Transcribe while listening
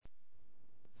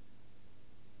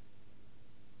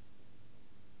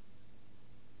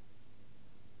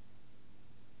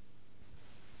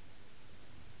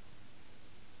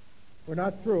We're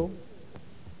not through.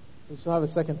 We still have a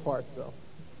second part, so.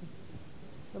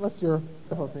 Unless you're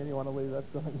supposed and you want to leave, that's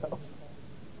something else.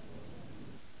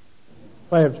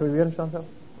 طيب, should we begin, Chantal?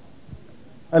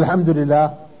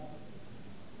 Alhamdulillah.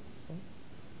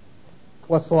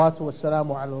 والصلاة والسلام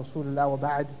على رسول الله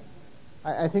وبعد.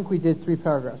 I think we did 3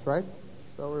 paragraphs, right?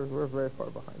 So we're very far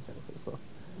behind. So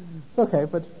it's okay,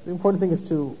 but the important thing is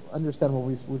to understand what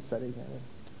we've studied.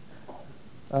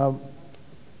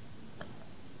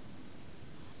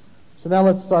 So now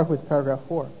let's start with paragraph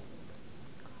 4.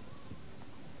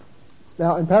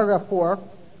 Now in paragraph 4,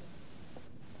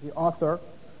 the author,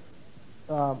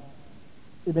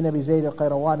 Ibn Abi Zayd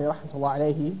al-Qayrawani rahmatullah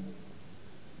alayhi,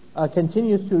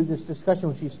 continues to this discussion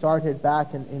which he started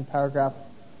back in paragraph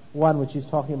 1, which he's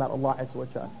talking about Allah Azza wa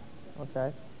Jal.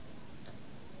 Okay?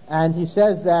 And he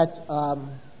says that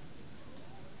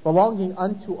belonging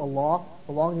unto Allah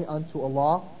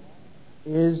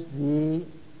is the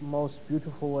most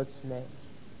beautiful its names.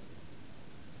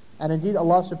 And indeed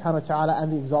Allah subhanahu wa ta'ala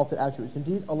and the exalted attributes.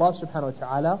 Indeed Allah subhanahu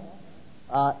wa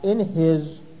ta'ala in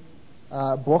his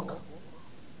book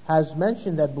has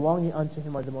mentioned that belonging unto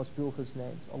him are the most beautiful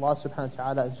names. Allah subhanahu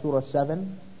wa ta'ala in Surah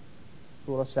 7,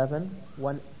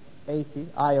 180,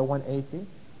 Ayah 180,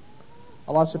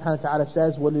 Allah subhanahu wa ta'ala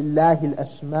says, وَلِلَّهِ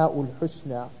الْأَسْمَاءُ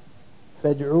الْحُسْنَى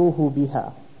فَادْعُوهُ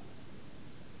بِهَا.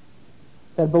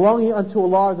 That belonging unto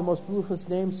Allah are the most beautiful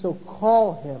names, so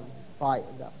call him by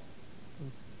them.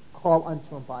 Call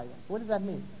unto him by them. What does that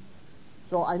mean?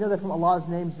 So I know that from Allah's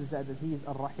names is that he is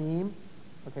Ar-Rahim,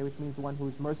 okay, which means the one who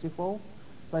is merciful.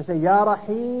 So I say, Ya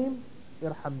Rahim,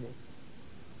 irhamni.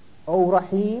 O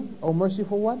Rahim, O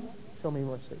merciful one, show me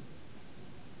mercy.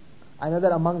 I know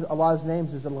that among Allah's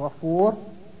names is Al-Ghafur,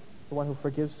 the one who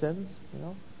forgives sins,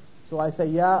 So I say,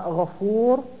 Ya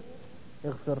Ghafur,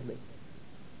 ighfirli.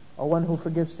 O one who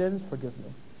forgives sins, forgive me.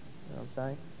 You know what I'm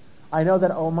saying? I know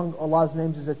that among Allah's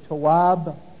names is a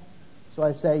Tawab. So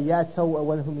I say, Ya Tawab,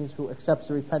 one who means who accepts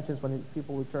the repentance when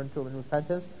people return to him in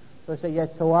repentance. So I say, Ya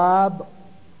Tawab,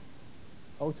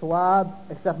 O Tawab,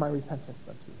 accept my repentance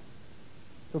unto you.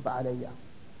 Tub alayya.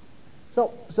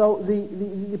 So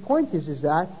the point is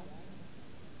that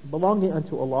belonging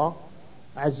unto Allah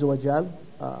Azza wa Jal,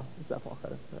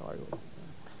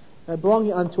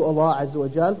 belonging unto Allah Azza wa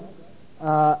Jal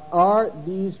are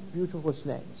these beautiful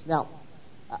names. Now,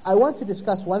 I want to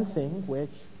discuss one thing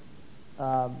which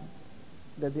that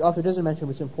the author doesn't mention,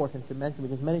 which is important to mention,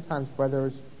 because many times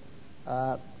brothers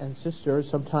and sisters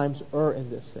sometimes err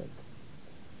in this thing.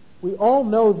 We all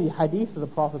know the hadith of the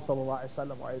Prophet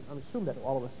ﷺ, or I assume that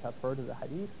all of us have heard of the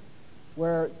hadith,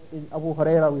 where Abu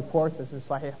Hurairah reports, as in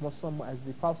Sahih Muslim, as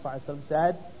the Prophet ﷺ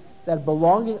said, that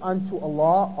belonging unto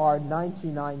Allah are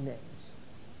 99 names.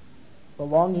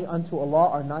 Belonging unto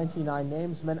Allah are 99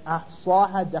 names. Man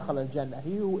ahsaha dakhal al-jannah.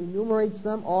 He who enumerates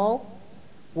them all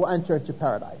will enter into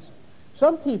paradise.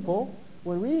 Some people,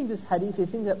 when reading this hadith, they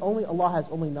think that only Allah has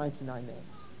only 99 names.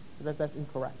 But that's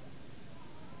incorrect.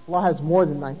 Allah has more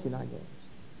than 99 names.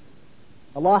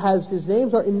 Allah has, His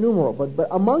names are innumerable, but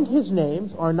among His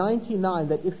names are 99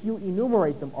 that if you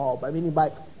enumerate them all, meaning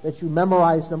by that you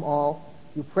memorize them all,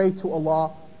 you pray to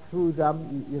Allah through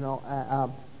them,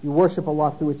 you worship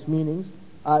Allah through its meanings,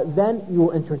 then you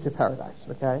will enter into paradise,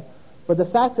 okay? But the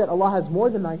fact that Allah has more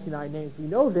than 99 names, we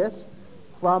know this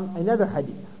from another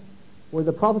hadith, where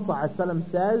the Prophet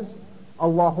ﷺ says,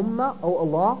 Allahumma, O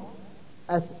Allah,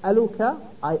 as'aluka,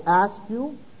 I ask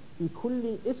you,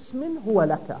 بِكُلِّ إِسْمٍ هُوَ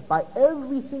لَكَ, by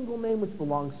every single name which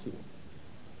belongs to you.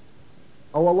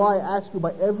 O Allah, I ask you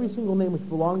by every single name which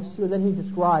belongs to you. And then he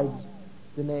describes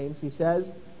the names. He says,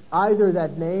 either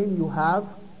that name you have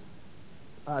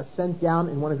sent down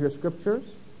in one of your scriptures,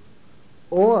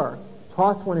 or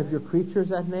taught one of your creatures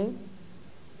that name,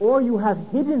 or you have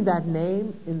hidden that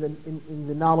name in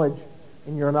the knowledge,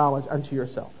 in your knowledge unto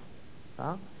yourself.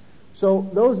 So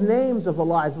those names of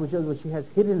Allah, which He has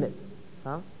hidden it,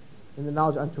 in the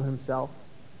knowledge unto Himself,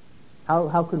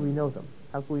 how could we know them?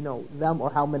 How could we know them, or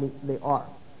how many they are?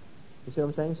 You see what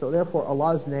I'm saying? So therefore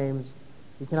Allah's names,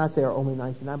 you cannot say are only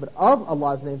 99, but of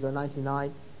Allah's names are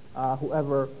 99.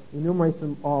 Whoever enumerates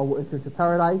them all will enter into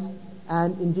paradise.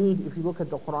 And indeed, if you look at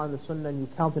the Quran and the Sunnah and you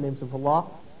count the names of Allah,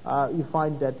 you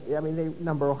find that, they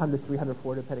number 100, 300,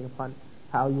 400, depending upon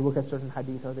how you look at certain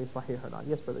hadith, are they sahih or not.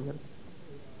 Yes, brother? Yes.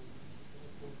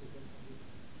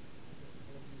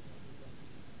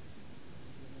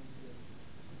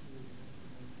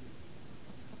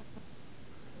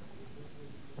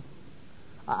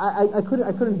 I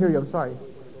couldn't hear you. I'm sorry.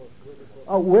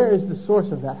 Oh, where is the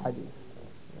source of that hadith?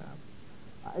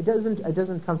 It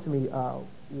doesn't come to me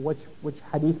which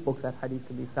hadith book that hadith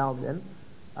can be found in.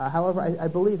 However, I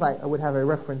believe I would have a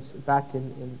reference back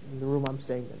in the room I'm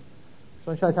staying in.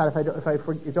 So inshallah ta'ala, if I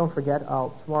don't forget,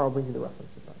 tomorrow I'll bring you the reference.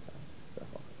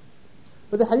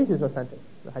 But the hadith is authentic.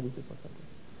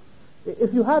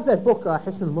 If you have that book,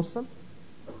 Hisn al-Muslim,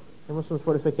 the Muslim's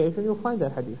Fortification, you'll find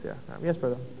that hadith there. Yes,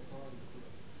 brother.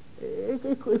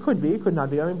 It could be, it could not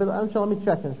be. I mean, but inshallah, let me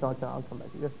check. Inshallah, I'll come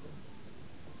back to you. Yes.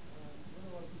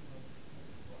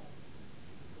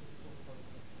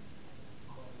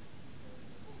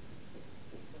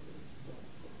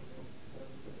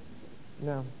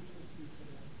 No.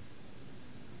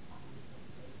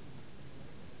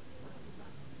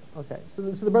 Okay. So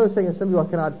the brother's saying that some people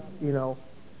cannot,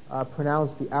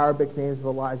 pronounce the Arabic names of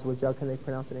Allah Azza wa Jal. Can they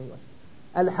pronounce it in English?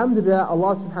 Alhamdulillah,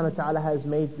 Allah subhanahu wa ta'ala has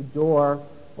made the door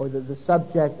or the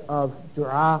subject of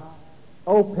dua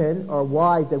open or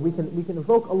wide, that we can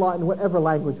invoke Allah in whatever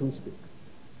language we speak.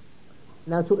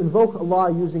 Now, to invoke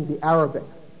Allah using the Arabic,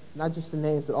 not just the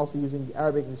names, but also using the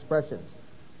Arabic expressions,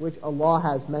 which Allah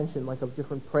has mentioned, like of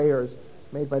different prayers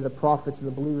made by the prophets and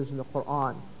the believers in the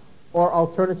Quran, or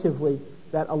alternatively,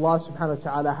 that Allah subhanahu wa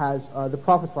ta'ala has, the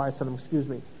Prophet sallallahu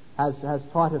alaihi wasallam, has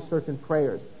taught us certain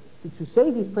prayers. To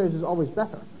say these prayers is always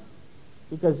better,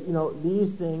 because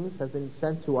these things have been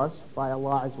sent to us by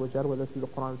Allah Azza wa Jalla, whether through the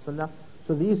Quran and Sunnah.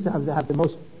 So these have the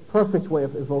most perfect way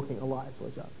of invoking Allah Azza wa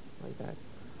Jalla, like that.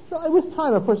 So with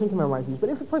time, a person can memorize these. But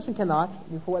if a person cannot,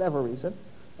 for whatever reason,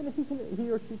 then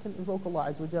he or she can invoke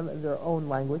Allah Azza wa Jalla in their own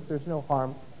language. There's no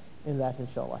harm in that,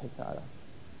 inshallah ta'ala.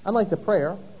 Unlike the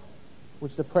prayer,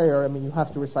 which you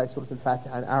have to recite Surah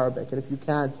Al-Fatiha in Arabic, and if you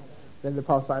can't, then the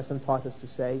Prophet ﷺ taught us to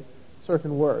say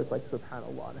certain words like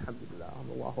Subhanallah, Alhamdulillah,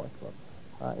 Allahu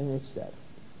Akbar, in its stead.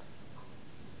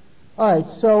 Alright,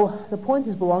 so the point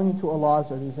is belonging to Allah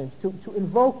are these names, to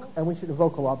invoke, and we should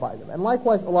invoke Allah by them. And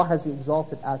likewise, Allah has the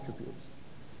exalted attributes.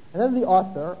 And then the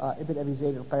author, Ibn Abi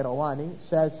Zayd al-Qayrawani,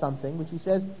 says something, which he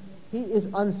says, he is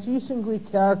unceasingly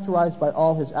characterized by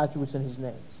all his attributes and his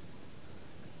names.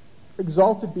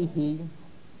 Exalted be he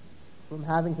from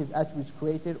having his attributes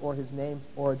created or his names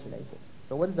originated.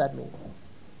 So what does that mean?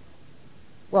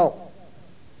 Well,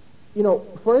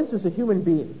 for instance, a human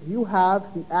being, you have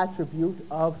the attribute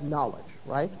of knowledge,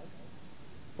 right?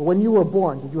 But when you were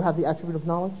born, did you have the attribute of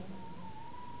knowledge?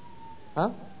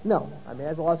 Huh? No. I mean,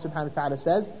 as Allah subhanahu wa ta'ala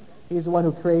says, He is the one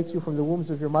who creates you from the wombs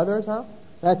of your mothers, huh?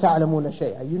 لا تعلمون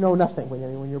شيئا. You know nothing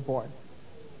when you're born.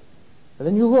 But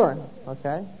then you learn,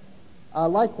 okay?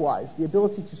 Likewise, the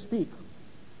ability to speak.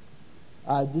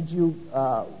 Did you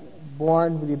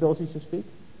born with the ability to speak?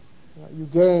 You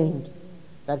gained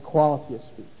that quality of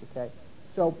speech, okay?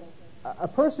 So, a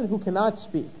person who cannot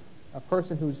speak, a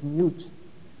person who's mute,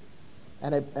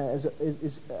 and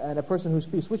a person who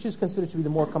speaks, which is considered to be the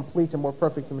more complete and more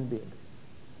perfect human being?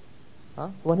 The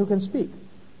one who can speak.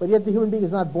 But yet the human being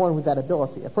is not born with that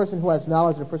ability. A person who has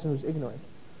knowledge and a person who's ignorant,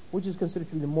 which is considered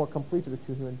to be the more complete of the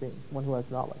two human beings, the one who has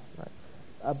knowledge,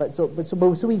 right? So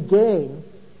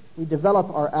we develop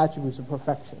our attributes of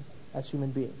perfection as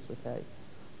human beings, okay?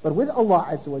 But with Allah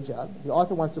Azza wa Jal, the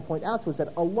author wants to point out to us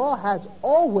that Allah has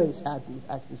always had these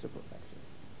attributes of perfection.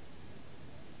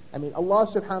 I mean, Allah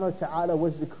subhanahu wa ta'ala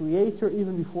was the creator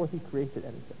even before He created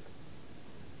anything.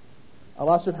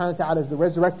 Allah subhanahu wa ta'ala is the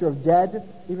resurrector of dead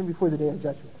even before the day of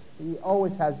judgment. He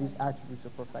always has these attributes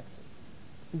of perfection.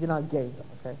 He did not gain them,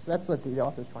 okay? So that's what the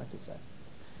author is trying to say.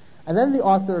 And then the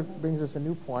author brings us a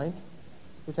new point,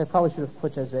 which I probably should have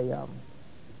put as a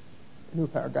new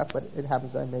paragraph, but it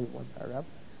happens that I made one paragraph,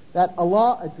 that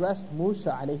Allah addressed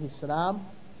Musa alayhi salam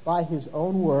by His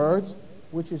own words,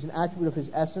 which is an attribute of His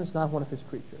essence, not one of His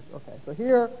creatures. Okay, so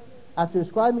here, after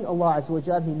describing Allah Azza wa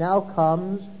Jal, He now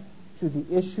comes to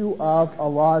the issue of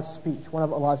Allah's speech, one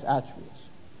of Allah's attributes.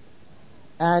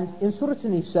 And in Surah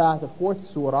An-Nisa, the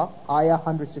 4th surah, ayah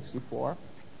 164,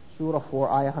 Surah 4,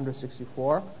 ayah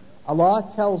 164,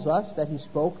 Allah tells us that He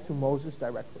spoke to Moses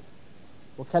directly.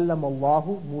 وَكَلَّمَ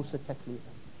اللَّهُ مُوسَى تَكْلِيمًا.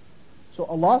 So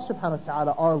Allah subhanahu wa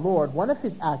ta'ala, our Lord, one of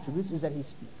His attributes is that He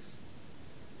speaks.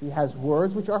 He has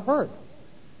words which are heard.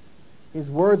 His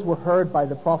words were heard by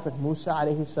the Prophet Musa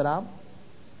alayhi salam.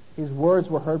 His words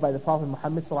were heard by the Prophet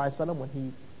Muhammad sallallahu alaihi wasallam when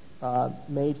he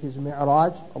made his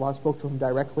mi'raj. Allah spoke to him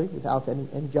directly without any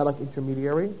angelic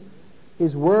intermediary.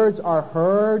 His words are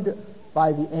heard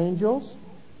by the angels,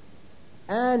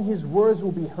 and His words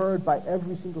will be heard by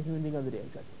every single human being on the Day of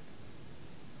Judgment.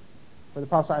 For the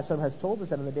Prophet sallallahu alaihi wasallam has told us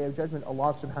that on the Day of Judgment,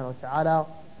 Allah subhanahu wa ta'ala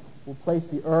will place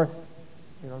the earth,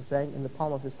 in the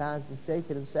palm of His hands and shake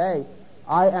it and say,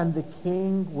 I am the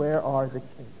king, where are the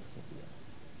kings?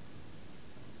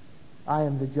 I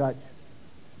am the judge.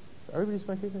 So everybody's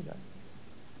going to face the judge.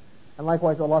 And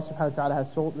likewise, Allah subhanahu wa ta'ala has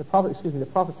told, the Prophet sallallahu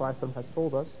alaihi wasallam has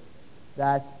told us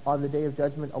that on the Day of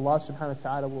Judgment, Allah subhanahu wa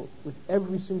ta'ala will, with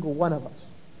every single one of us,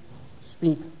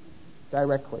 speak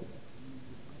directly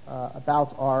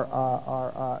about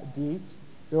our deeds.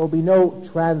 There will be no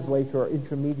translator or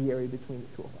intermediary between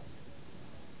the two of us.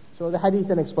 So the hadith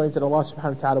then explains that Allah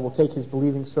subhanahu wa ta'ala will take His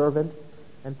believing servant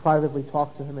and privately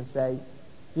talk to him and say,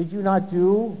 did you not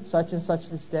do such and such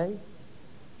this day?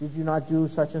 Did you not do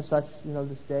such and such,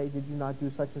 this day? Did you not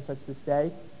do such and such this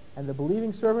day? And the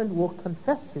believing servant will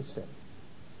confess his sins.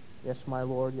 Yes, my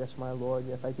Lord, yes, my Lord,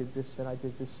 yes, I did this sin, I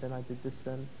did this sin, I did this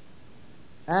sin.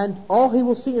 And all he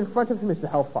will see in front of him is the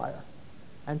hellfire.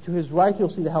 And to his right he'll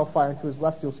see the hellfire, and to his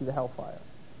left he'll see the hellfire.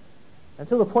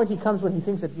 Until the point he comes when he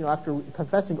thinks that, after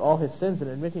confessing all his sins and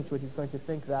admitting to it, he's going to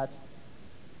think that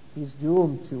he's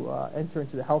doomed to enter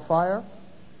into the hellfire.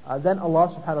 Then Allah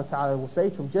subhanahu wa ta'ala will say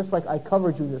to him, just like I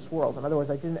covered you in this world. In other words,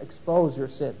 I didn't expose your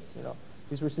sins.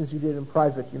 These were sins you did in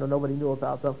private. Nobody knew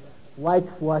about them. Like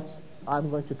what I'm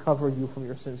going to cover you from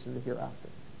your sins in the hereafter.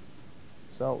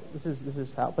 So this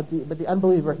is how. But the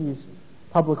unbeliever, he's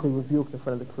publicly rebuked in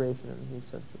front of the creation, and he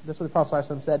said, that's what the Prophet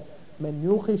ﷺ said. Men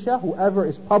yukhisha, whoever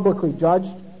is publicly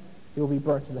judged, he will be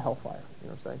burnt in the hellfire.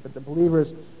 What I'm saying. But the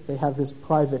believers, they have this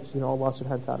private. Allah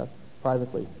subhanahu wa ta'ala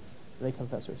privately, they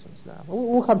confess their sins now.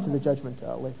 We'll come to the judgment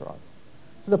later on.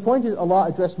 So the point is, Allah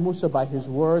addressed Musa by His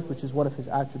words, which is one of His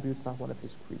attributes, not one of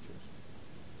His creatures.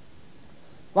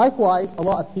 Likewise,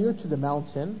 Allah appeared to the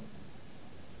mountain,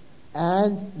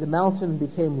 and the mountain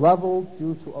became level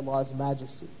due to Allah's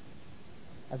majesty.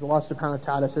 As Allah subhanahu wa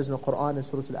ta'ala says in the Quran in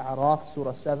Surah Al-A'raf,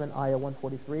 Surah 7, Ayah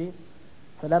 143,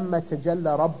 فَلَمَّا تَجَلَّى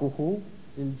رَبُّهُ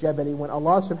لِلْجَبَلِ. When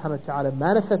Allah subhanahu wa ta'ala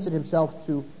manifested Himself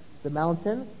to the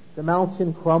mountain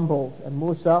crumbled, and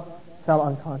Musa fell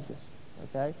unconscious.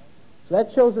 Okay? So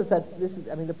that shows us that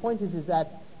the point is that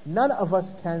none of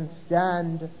us can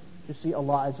stand to see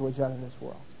Allah Azza wa Jalla in this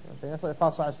world. That's why the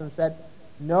Prophet ﷺ said,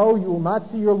 no, you will not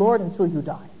see your Lord until you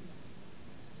die.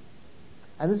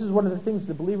 And this is one of the things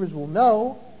the believers will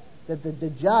know, that the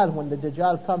Dajjal, when the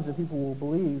Dajjal comes, the people will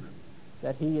believe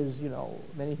that he is,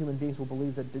 many human beings will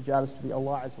believe that Dajjal is to be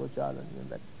Allah Azza wa Jalla,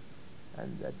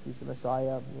 and that he's the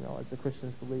Messiah, as the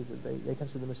Christians believe that they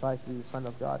consider the Messiah to be the Son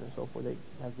of God and so forth. They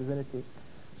have divinity.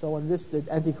 So when the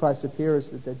Antichrist appears,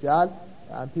 the Dajjal,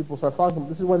 people start following him.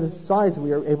 This is one of the signs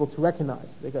we are able to recognize,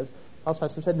 because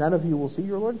Prophet said, none of you will see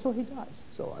your Lord until He dies.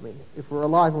 So, if we're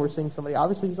alive and we're seeing somebody,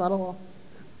 obviously He's not Allah.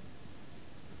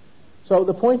 So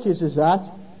the point is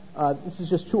that this is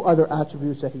just two other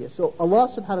attributes that He is. So Allah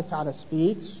subhanahu wa ta'ala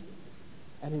speaks,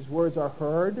 and His words are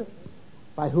heard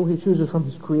by who He chooses from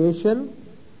His creation,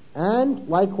 and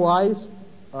likewise,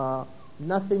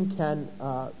 nothing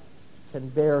can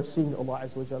bear seeing Allah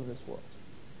Azza wa Jalla in this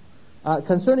world.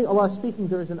 Concerning Allah speaking,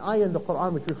 there is an ayah in the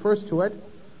Quran which refers to it,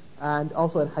 and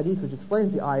also a hadith which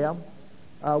explains the ayah,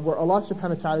 where Allah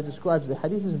subhanahu wa ta'ala describes, the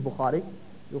hadith is in Bukhari,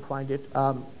 you'll find it,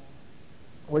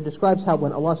 where it describes how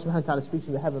when Allah subhanahu wa ta'ala speaks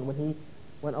in the heaven,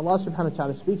 when Allah subhanahu wa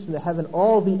ta'ala speaks in the heaven,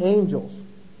 all the angels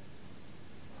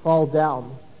fall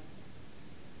down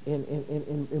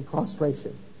in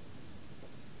prostration.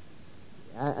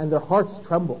 And their hearts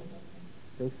tremble.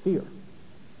 They fear.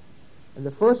 And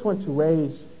the first one to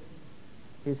raise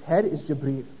his head is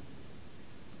Jibreel,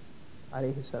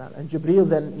 alayhi salam. And Jibreel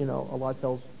then, Allah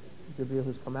tells Jibreel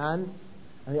His command,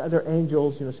 and the other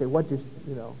angels, say, what did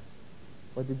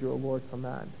your Lord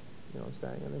command? What I'm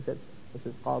saying? And they said,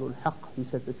 قَالُوا الْحَقِّ, He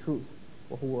said the truth.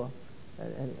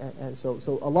 And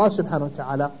so Allah subhanahu wa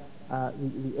ta'ala,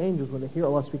 the angels, when they hear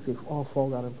Allah speak, they all fall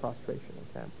down in prostration.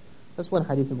 Okay? That's one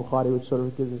hadith in Bukhari which sort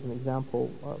of gives us an example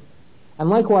of. And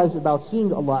likewise, about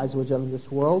seeing Allah Azza wa Jalla in this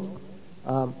world,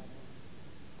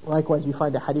 likewise we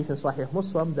find a hadith in Sahih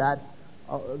Muslim that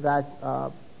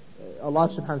Allah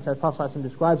subhanahu wa ta'ala, Prophet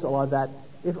describes Allah, that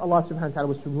if Allah subhanahu wa ta'ala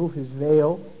was to remove His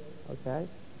veil, okay,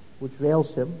 which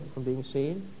veils Him from being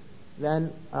seen,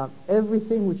 then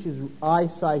everything which His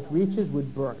eyesight reaches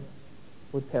would burn,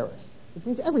 would perish. Which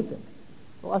means everything.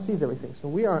 Allah sees everything. So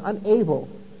we are unable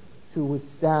to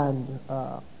withstand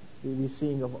the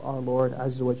seeing of our Lord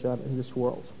Azza wa Jalla in this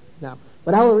world. Now,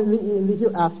 but however, in the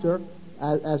hereafter,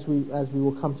 as we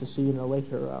will come to see in a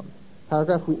later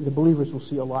paragraph, the believers will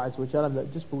see Allah Azza wa Jalla, and the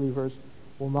disbelievers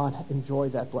will not enjoy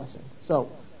that blessing.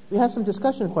 So, we have some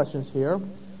discussion questions here.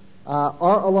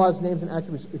 Are Allah's names and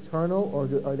attributes eternal, or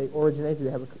are they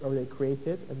originated? Are they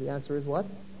created? And the answer is what?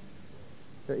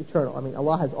 They're eternal.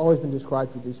 Allah has always been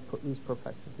described with these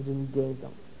perfections. He didn't gain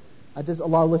them. Does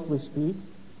Allah literally speak?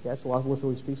 Yes, Allah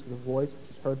literally speaks with a voice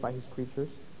which is heard by His creatures,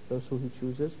 those who He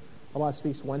chooses. Allah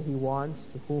speaks when He wants,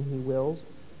 to whom He wills,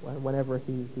 whenever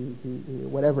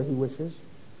whatever He wishes.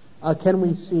 Can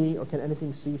we see, or can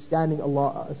anything see standing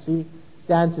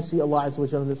stand to see Allah Azza wa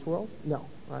Jalla in this world? No,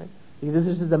 right? Because if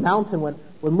this is the mountain, when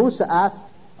Musa asked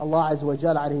Allah Azza wa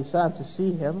Jalla alayhi salam to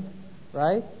see him,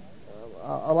 right?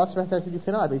 Allah subhanahu wa ta'ala said, you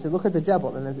cannot. But he said, look at the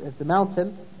Jabal, and if the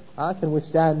mountain can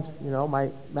withstand,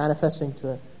 my manifesting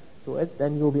to it,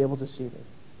 then you will be able to see me.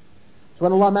 So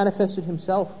when Allah manifested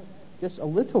himself just a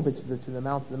little bit to the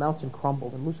mountain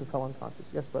crumbled and Musa fell unconscious.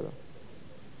 Yes, brother?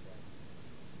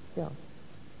 Yeah.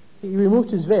 He removed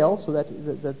his veil so that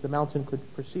the mountain could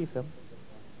perceive him.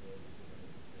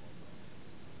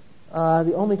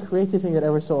 The only created thing that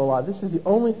ever saw Allah. This is the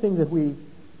only thing that we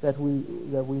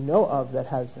know of that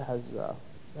has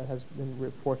been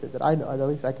reported, that I know, at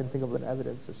least I can think of an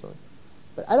evidence or something.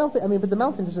 But I don't think, but the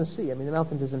mountain doesn't see. The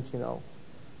mountain doesn't,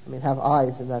 have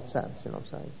eyes in that sense, you know what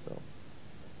I'm saying? So.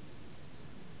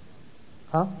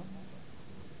 Huh?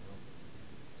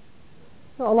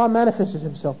 No, Allah manifested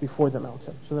himself before the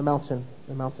mountain. So the mountain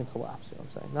collapsed, you know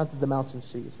what I'm saying? Not that the mountain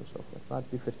sees and so forth, not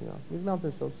befitting on. These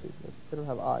mountains don't see. They don't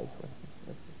have eyes.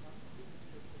 Right?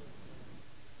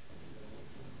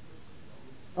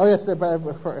 Oh yes, I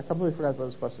completely forgot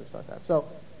those questions about that. So,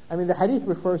 the hadith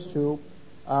refers to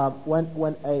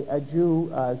when a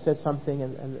Jew said something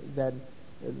and then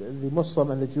the Muslim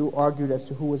and the Jew argued as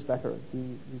to who was better,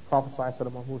 the Prophet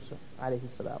ﷺ or Musa alayhi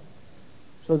salam.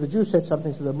 So the Jew said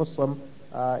something to the Muslim,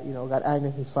 got angry,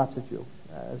 he slapped the Jew,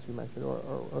 as you mentioned,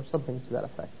 or something to that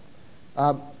effect.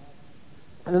 And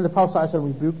then the Prophet ﷺ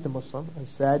rebuked the Muslim and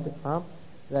said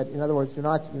that, in other words, do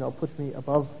not put me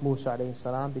above Musa alayhi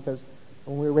salam, because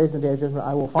when we are raised in the Day of Judgment,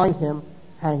 I will find him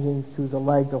hanging to the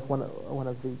leg of one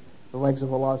of the legs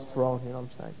of Allah's throne, you know what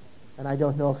I'm saying? And I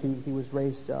don't know if he was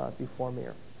raised before me.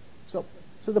 So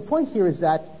the point here is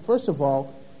that, first of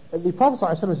all, the Prophet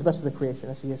ﷺ is the best of the creation,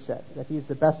 as he has said, that he is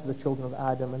the best of the children of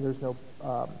Adam, and there's no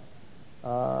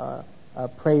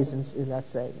praise in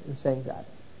saying that.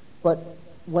 But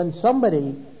when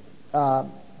somebody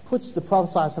puts the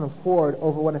Prophet ﷺ forward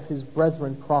over one of his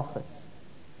brethren prophets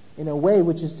in a way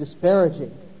which is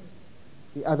disparaging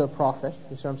the other prophet,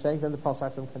 you see what I'm saying? Then the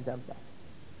Prophet ﷺ condemned that.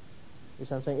 You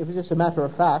see what I'm saying? If it's just a matter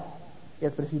of fact,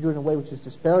 yes, but if you do it in a way which is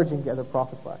disparaging the other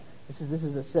prophets, this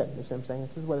is a sin. You see what I'm saying?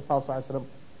 This is why the Prophet ﷺ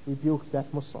rebuked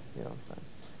that Muslim. You know what I'm saying?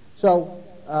 So,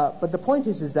 but the point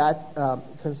is that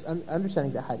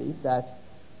understanding the hadith, that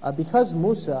because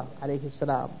Musa alayhi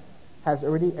salam has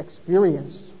already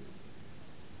experienced,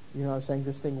 you know what I'm saying,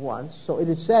 this thing once, so it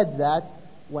is said that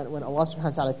when Allah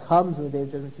subhanahu wa ta'ala comes in the Day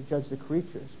of Judgment to judge the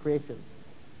creation,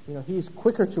 he's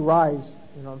quicker to rise,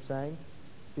 you know what I'm saying,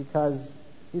 because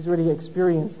he's already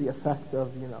experienced the effect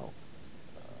of,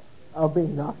 of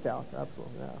being knocked out.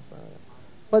 Absolutely, yeah.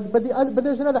 So, but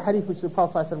there's another hadith which the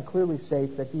Prophet ﷺ clearly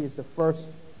states that he is the first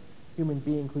human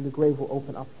being who the grave will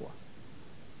open up for.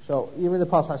 So even the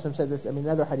Prophet ﷺ said this.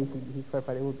 Another hadith he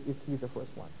clarified he's the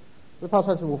first one. The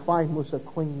Prophet ﷺ will find Musa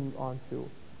clinging onto.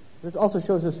 This also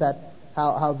shows us that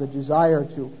how the desire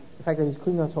to, the fact that he's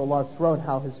clinging onto Allah's throne,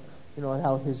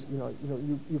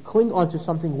 you cling onto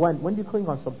something when do you cling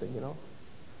on something,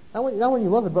 Not when you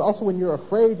love it, but also when you're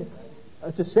afraid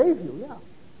to save you, yeah.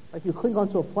 Like you cling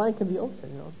onto a plank in the ocean,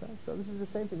 you know what I'm saying? So this is the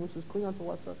same thing, which is cling onto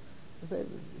Allah's throne to save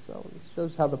you. So this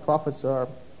shows how the prophets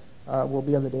will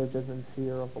be on the Day of Judgment in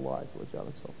fear of Allah and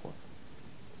so forth.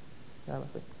 Yeah, I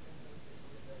think.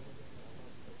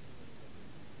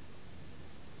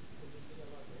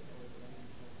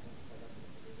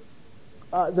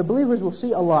 The believers will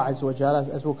see Allah Azza wa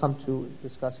Jalla, as we'll come to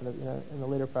discuss in the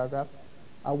later paragraph,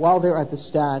 while they're at the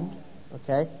stand,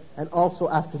 okay, and also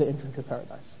after they enter into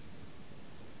paradise.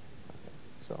 Okay,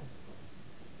 so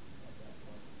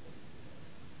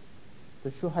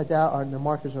the shuhada are the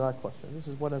martyrs are not questioned. This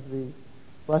is one of the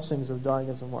blessings of dying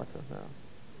as a martyr.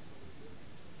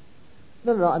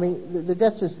 No. The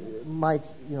death just might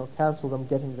cancel them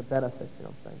getting the benefit. You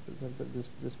know what I'm saying?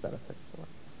 This benefit. So.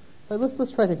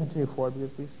 Let's try to continue forward,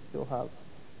 because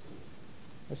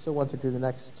I still want to do the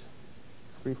next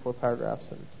 3-4 paragraphs,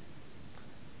 and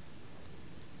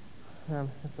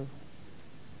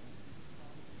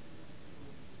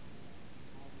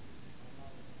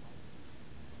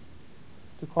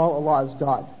to call Allah as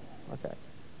God. Okay.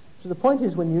 So the point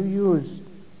is, when you use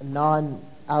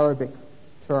non-Arabic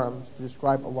terms to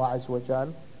describe Allah Azza wa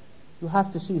Jal, you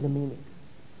have to see the meaning.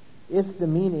 If the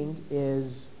meaning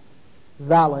is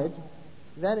valid,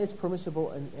 then it's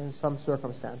permissible in some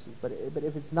circumstances. But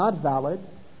if it's not valid,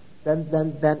 then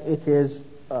it is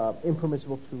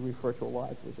impermissible to refer to Allah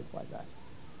Azza wa Jal like that.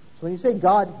 So when you say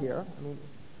God here,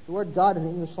 the word God in the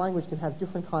English language can have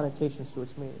different connotations to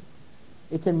its meaning.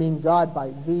 It can mean God by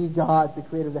the God, the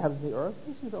creator of the heavens and the earth.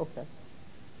 This is okay.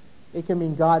 It can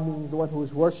mean God meaning the one who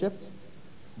is worshipped.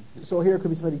 So here it could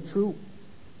be somebody true.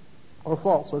 or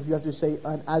false. So if you have to say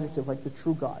an adjective like the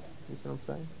true God, you see what I'm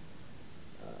saying?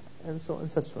 And so, and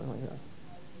such sort of like that.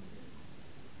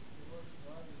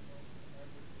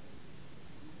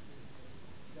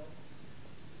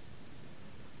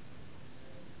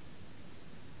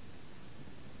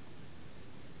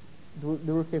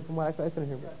 The word came from what? I couldn't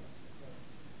hear you.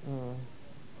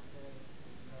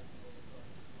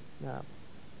 Yeah.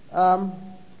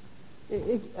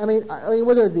 I mean,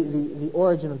 whether the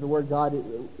origin of the word God, is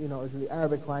in the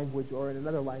Arabic language or in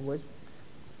another language,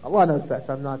 Allah knows best.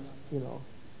 I'm not,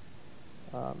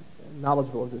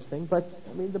 knowledgeable of this thing. But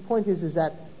I mean, the point is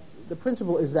that the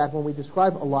principle is that when we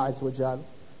describe Allah Azza wa Jal,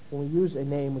 when we use a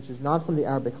name which is not from the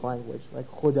Arabic language, like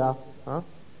Khuda,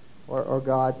 or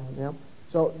God,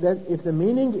 so then if the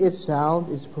meaning is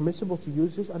sound, it's permissible to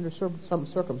use this under some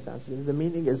circumstances. If the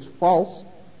meaning is false,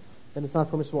 then it's not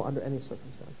permissible under any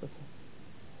circumstances.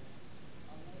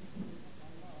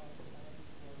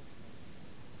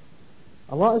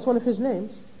 Allah is one of His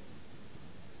names,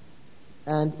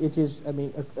 and it is.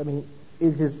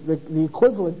 It is the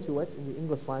equivalent to it in the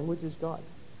English language is God,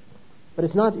 but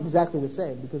it's not exactly the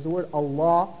same because the word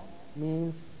Allah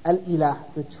means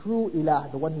Al-Ilah, the true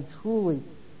Ilah, the one who truly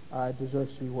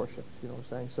deserves to be worshipped. You know what I'm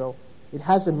saying? So it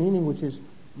has a meaning which is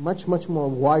much more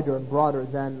wider and broader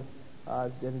than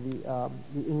the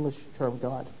English term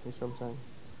God. You see what I'm saying?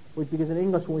 Because in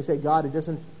English, when we say God, it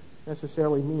doesn't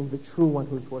necessarily mean the true one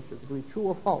who's worshipped. It could be true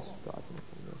or false God.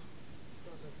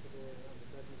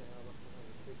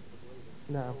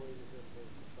 No.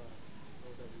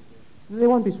 They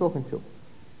won't be spoken to.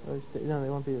 No, they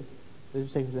won't be. They're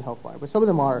just taken to the hellfire. But some of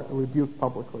them are rebuked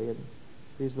publicly, and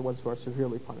these are the ones who are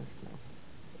severely punished now.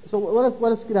 So let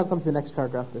us now come to the next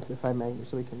paragraph, if I may,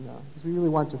 so we can. Because we really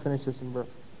want to finish this, and we're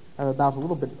about a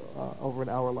little bit over an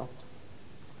hour left.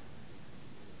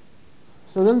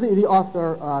 So then the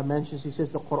author mentions, he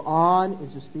says, the Quran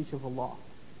is the speech of Allah.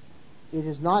 It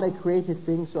is not a created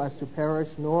thing so as to perish,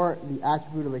 nor the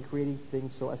attribute of a created thing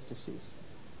so as to cease.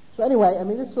 So anyway, I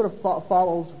mean, this sort of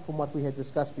follows from what we had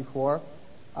discussed before,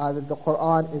 that the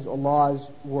Quran is Allah's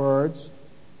words.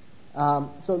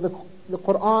 So the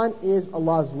Quran is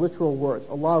Allah's literal words.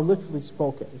 Allah literally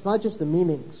spoke it. It's not just the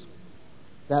meanings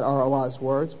that are Allah's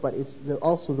words, but it's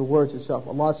also the words itself.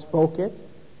 Allah spoke it,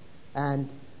 and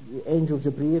the angel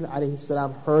Jibreel alayhi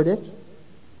salam heard it,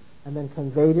 and then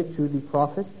conveyed it to the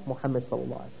Prophet Muhammad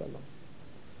sallallahu alaihi wasallam.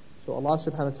 So Allah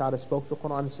subhanahu wa ta'ala spoke the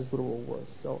Quran, it's His literal words.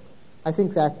 So I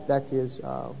think that is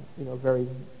very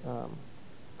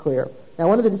clear. Now,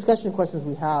 one of the discussion questions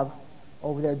we have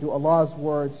over there: do Allah's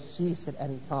words cease at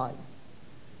any time?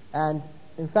 And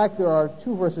in fact, there are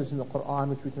two verses in the Quran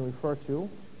which we can refer to.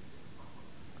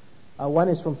 One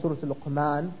is from Surah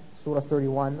Al-Luqman, Surah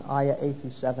 31, Ayah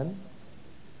 87.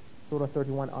 Surah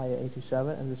 31, Ayah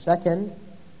 87. And the second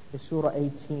is Surah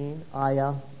 18,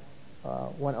 Ayah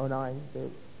 109.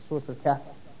 Surah Al-Kahf,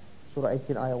 Surah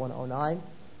 18, Ayah 109.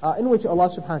 In which Allah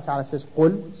subhanahu wa ta'ala says,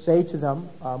 قُلْ, say to them,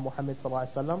 Muhammad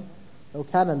sallallahu alayhi wa sallam, لو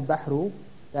كان البحر,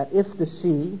 that if the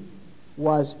sea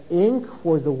was ink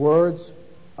for the words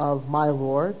of my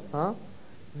Lord,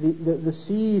 the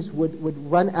seas would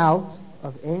run out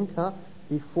of ink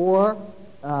before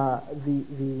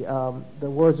the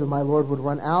words of my Lord would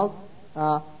run out,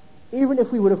 even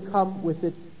if we would have come with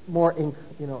it more ink,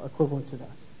 equivalent to that.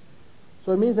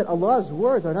 So it means that Allah's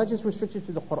words are not just restricted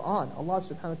to the Quran. Allah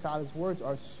subhanahu wa ta'ala's words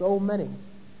are so many.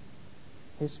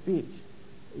 His speech,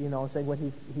 saying what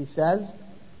He says,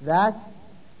 that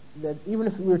even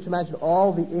if we were to imagine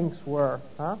all the inks were,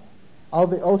 all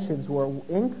the oceans were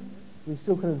ink, we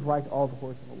still couldn't write all the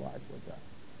words of Allah Azza wa Jalla.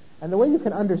 And the way you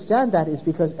can understand that is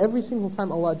because every single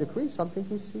time Allah decrees something,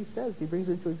 He says, He brings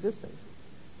it into existence.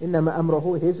 إِنَّمَا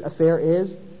أَمْرُهُ, His affair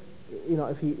is,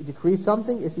 if He decrees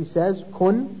something, is He says,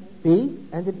 kun, be,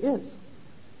 and it is.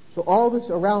 So all this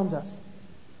around us,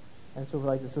 and so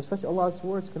like this. So such Allah's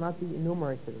words cannot be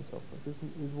enumerated and so forth.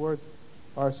 His words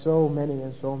are so many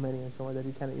and so many and so on that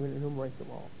He can't even enumerate them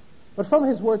all. But from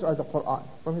His words are the Quran.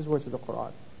 From His words are the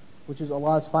Quran, which is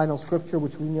Allah's final scripture,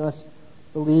 which we must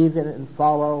believe in and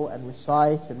follow and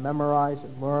recite and memorize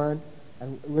and learn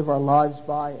and live our lives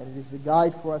by. And it is the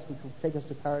guide for us which will take us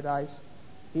to paradise.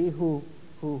 He who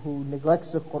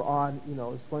neglects the Quran,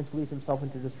 is going to lead himself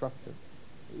into destruction.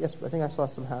 Yes, I think I saw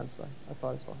some hands. I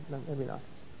thought I saw. No, maybe not.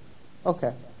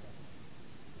 Okay.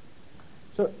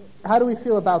 So, how do we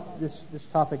feel about this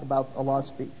topic about Allah's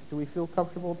speech? Do we feel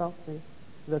comfortable about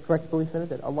the correct belief in it?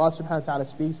 That Allah subhanahu wa ta'ala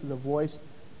speaks with a voice.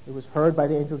 It was heard by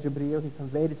the angel Jibreel. He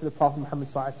conveyed it to the Prophet Muhammad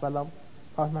sallallahu alaihi wasallam.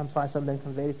 Prophet Muhammad sallallahu alaihi wasallam then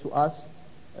conveyed it to us.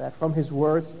 That from His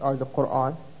words are the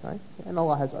Quran, right? And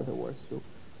Allah has other words too.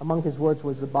 Among his words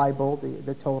was the Bible,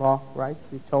 the Torah, right?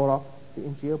 The Torah, the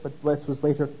Injil, but this was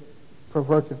later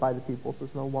perverted by the people, so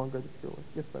it's no longer the pure one.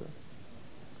 Yes, brother.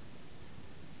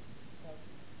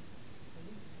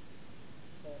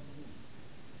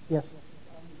 Yes.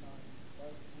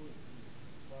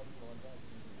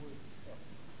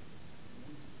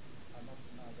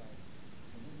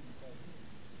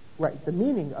 Right, the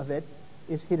meaning of it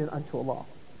is hidden unto Allah.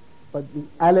 But the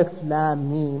Alif, Lam,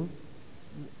 Mim,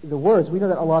 the words, we know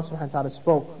that Allah subhanahu wa ta'ala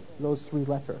spoke those three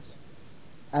letters.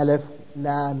 Alif,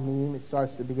 Lam, Mim, it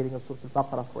starts at the beginning of Surah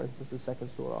Al-Baqarah, for instance, the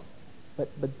second surah. But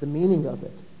the meaning of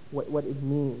it, what it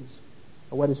means,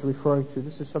 or what it's referring to,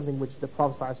 this is something which the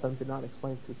Prophet ﷺ did not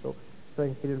explain to, so it's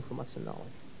something hidden from us in knowledge.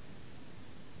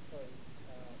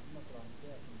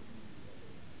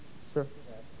 Sure.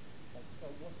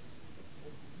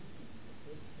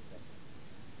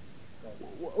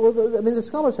 Well, the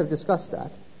scholars have discussed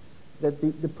that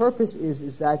the purpose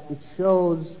is that it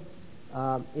shows,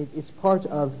 it's part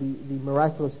of the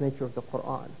miraculous nature of the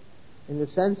Quran, in the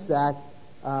sense that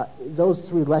those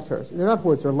three letters, they're not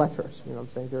words, they're letters, you know what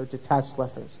I'm saying, they're detached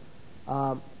letters,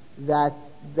 that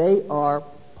they are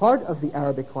part of the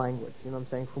Arabic language, you know what I'm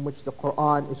saying, from which the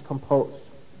Quran is composed,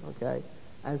 okay?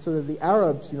 And so that the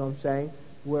Arabs, you know what I'm saying,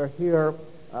 were here,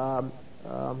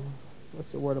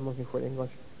 what's the word I'm looking for in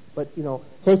English? But, you know,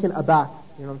 taken aback,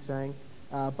 you know what I'm saying,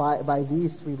 by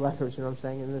these three letters, you know what I'm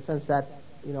saying, in the sense that,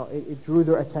 you know, it drew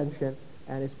their attention,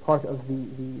 and it's part of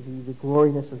the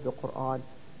gloriness of the Quran,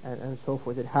 and so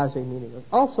forth. It has a meaning.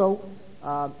 Also,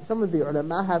 some of the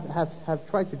ulama have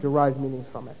tried to derive meanings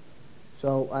from it.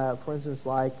 So, for instance,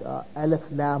 like Alif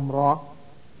Lam Ra,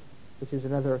 which is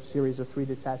another series of three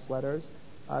detached letters.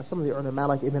 Some of the ulama,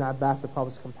 like Ibn Abbas, the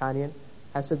Prophet's companion,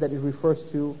 has said that it refers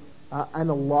to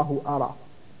Ana Allahu Ara.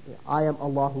 I am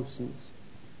Allah who sees.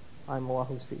 I am Allah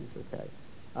who sees, okay.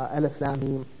 Alif Lam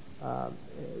Mim,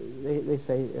 they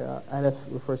say Alif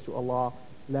refers to Allah,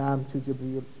 Lam to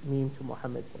Jibreel, Mim to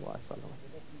Muhammad sallallahu alaihi wasallam.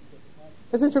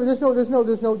 That's interesting.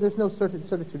 There's no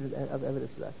certitude of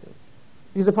evidence of that here.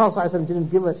 Because the Prophet sallallahu alaihi wasallam didn't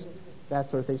give us that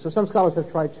sort of thing. So some scholars have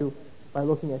tried to, by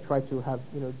looking at, try to have,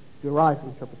 you know, derived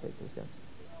interpretations, yes.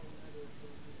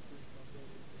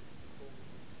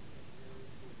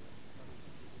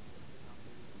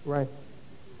 Right.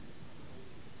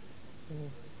 Mm-hmm.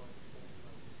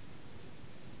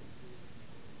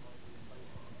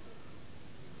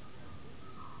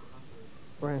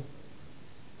 Right.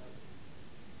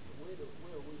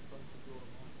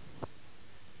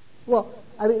 Well,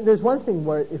 I mean, there's one thing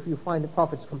where if you find a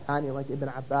Prophet's companion like Ibn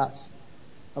Abbas,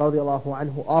 radiallahu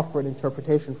anhu, offer an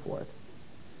interpretation for it.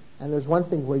 And there's one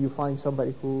thing where you find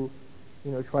somebody who,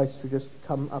 you know, tries to just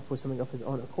come up with something of his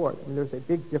own accord. I mean, there's a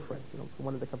big difference, you know, from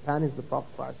one of the companions of the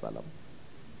Prophet ﷺ,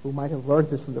 who might have learned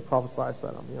this from the Prophet ﷺ,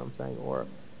 you know what I'm saying, or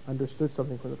understood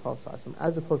something from the Prophet ﷺ,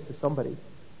 as opposed to somebody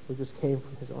who just came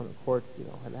from his own accord, you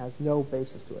know, and has no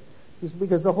basis to it.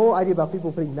 Because the whole idea about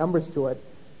people putting numbers to it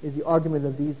is the argument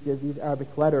that these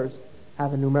Arabic letters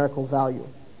have a numerical value.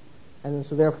 And then,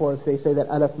 so therefore, if they say that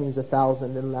Alif means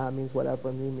 1,000, and La means whatever,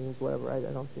 and Mim means whatever, I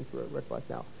don't seem to recollect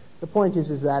now. The point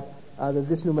is that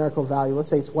this numerical value, let's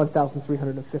say it's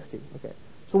 1,350. Okay,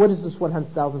 so what does this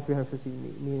 1,350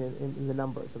 mean in the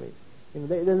numbers? I mean, you know,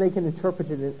 then they can interpret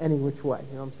it in any which way.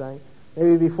 You know what I'm saying?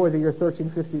 Maybe before the year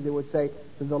 1350, they would say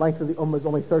that the length of the Ummah is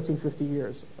only 1350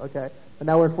 years. Okay, but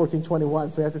now we're in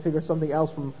 1421, so we have to figure something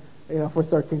else from, you know, for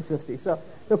 1350. So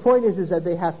the point is that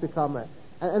they have to come in.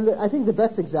 And I think the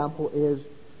best example is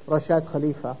Rashad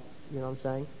Khalifa. You know what I'm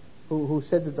saying? Who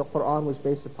said that the Quran was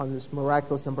based upon this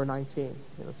miraculous number 19, you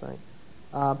know what I'm saying?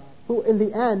 Who in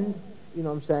the end, you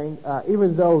know what I'm saying,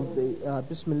 even though the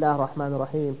Bismillah ar-Rahman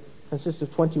ar-Rahim consists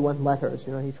of 21 letters,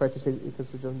 you know, he tried to say it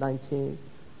consists of 19.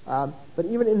 But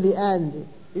even in the end,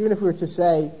 even if we were to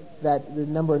say that the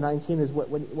number 19 is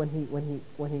when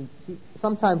he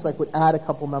sometimes like would add a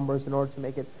couple numbers in order to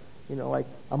make it, you know, like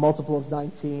a multiple of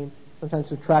 19, sometimes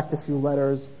subtract a few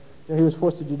letters. You know, he was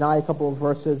forced to deny a couple of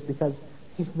verses because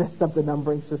he messed up the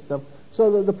numbering system.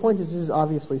 So the point is, this is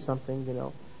obviously something, you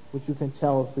know, which you can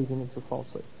tell is leading into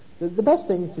falsehood. The best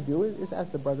thing to do is,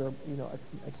 as the brother, you know,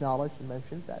 acknowledged and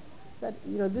mentioned, that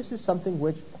you know, this is something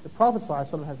which the Prophet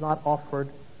ﷺ has not offered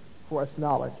for us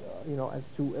knowledge, you know, as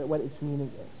to what its meaning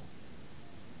is.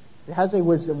 It has a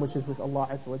wisdom which is with Allah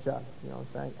Azza wa Jal, you know what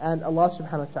I'm saying? And Allah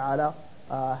Subhanahu wa Ta'ala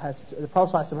the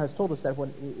Prophet ﷺ has told us that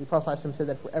when the Prophet ﷺ said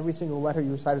that for every single letter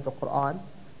you recited the Quran,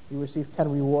 you receive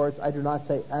 10 rewards. I do not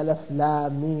say Alif,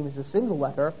 Lam, Mim is a single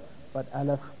letter, but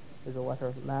Alif is a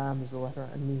letter, Lam is a letter,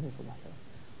 and Mim is a letter.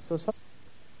 So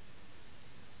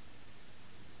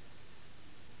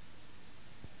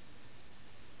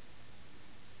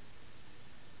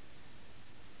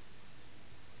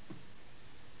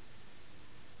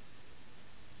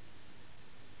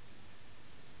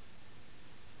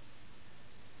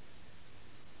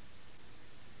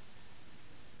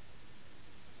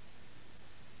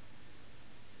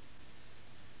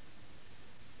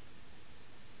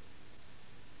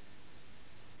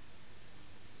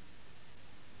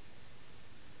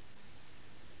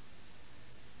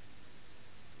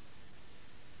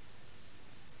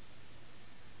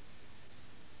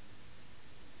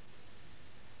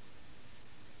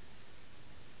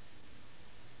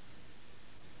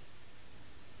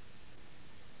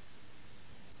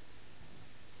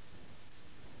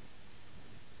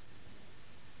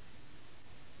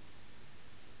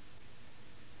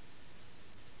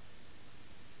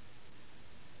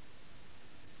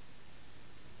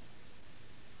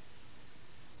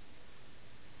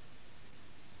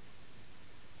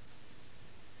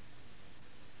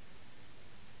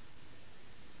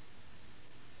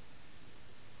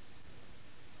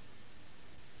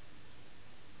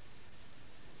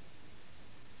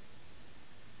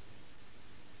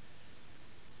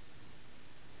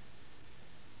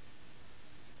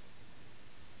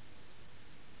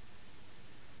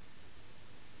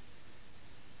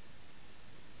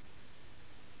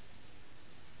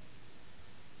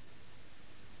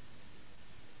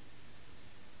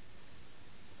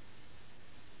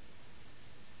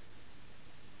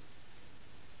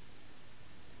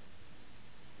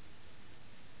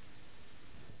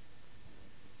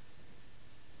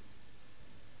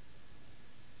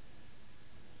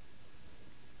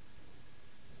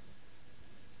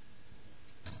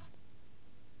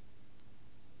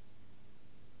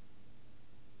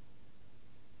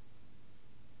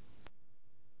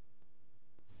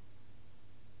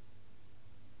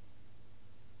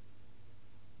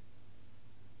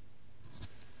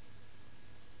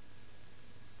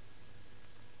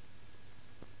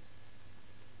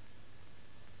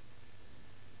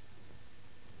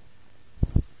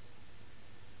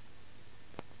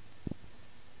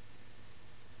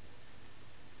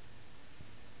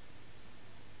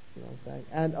You know what I'm saying?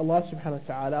 And Allah subhanahu wa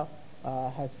ta'ala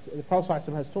the Prophet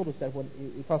ﷺ has told us that when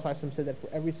the Prophet ﷺ said that for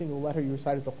every single letter you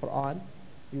recite of the Quran,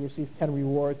 you receive 10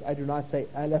 rewards. I do not say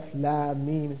Alif, Lam,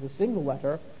 Mim is a single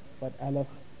letter, but Alif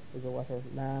is a letter,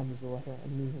 Lam is a letter,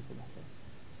 and Mim is a letter.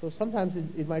 So sometimes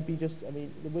it might be just,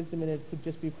 the wisdom in it could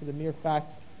just be for the mere fact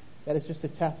that it's just a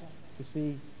test to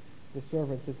see the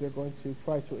servants if they're going to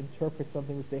try to interpret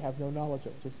something which they have no knowledge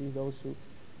of, to see those who,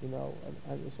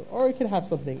 or it could have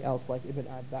something else like Ibn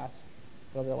Abbas,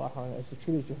 as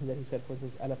attributed to him that he said, for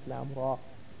instance, Alif Lam Ra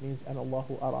means An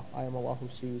Allahu Ara, I am Allah who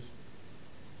sees.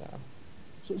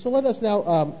 So let us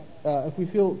now, if we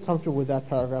feel comfortable with that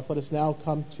paragraph, let us now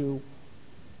come to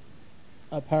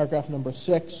paragraph number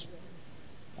 6,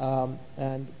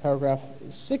 and paragraph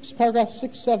 6,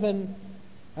 7,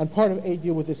 and part of 8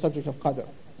 deal with the subject of Qadr.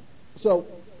 So,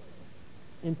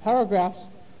 in paragraphs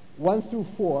 1 through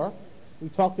 4, we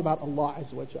talked about Allah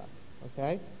Azza wa Jal,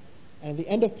 okay? And at the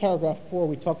end of paragraph 4,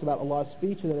 we talked about Allah's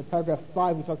speech, and then in paragraph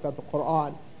 5, we talked about the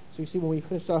Quran. So you see, when we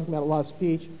finish talking about Allah's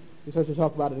speech, we start to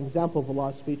talk about an example of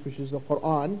Allah's speech, which is the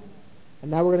Quran.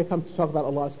 And now we're going to come to talk about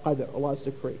Allah's Qadr, Allah's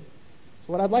decree.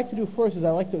 So what I'd like to do first is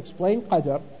I'd like to explain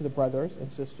Qadr to the brothers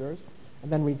and sisters,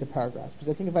 and then read the paragraphs.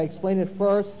 Because I think if I explain it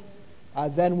first,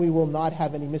 then we will not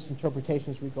have any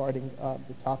misinterpretations regarding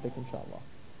the topic,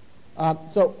 inshallah.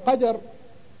 So Qadr,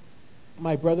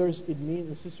 my brothers,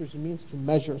 and sisters, it means to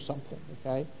measure something,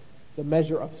 okay? The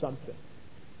measure of something.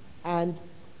 And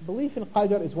belief in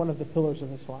Qadr is one of the pillars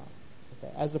of Islam.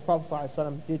 Okay? As the Prophet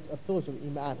ﷺ did, pillars of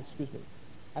Iman,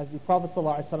 as the Prophet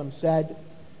ﷺ said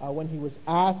when he was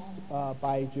asked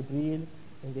by Jibreel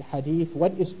in the hadith,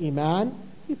 what is Iman?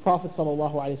 The Prophet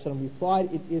ﷺ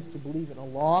replied, it is to believe in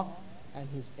Allah and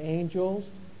His angels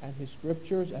and His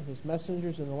scriptures and His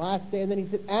messengers in the last day. And then he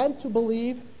said, and to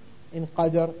believe in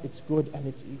Qadr, it's good and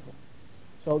it's evil.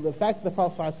 So the fact that the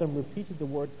Prophet ﷺ repeated the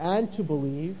word and to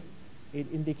believe, it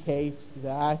indicates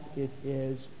that it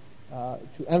is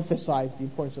to emphasize the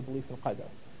importance of belief in Qadr.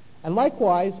 And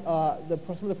likewise, some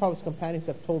of the Prophet's companions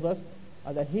have told us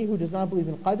that he who does not believe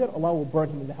in Qadr, Allah will burn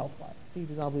him in the hellfire. He who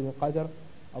does not believe in Qadr,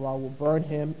 Allah will burn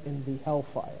him in the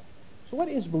hellfire. So what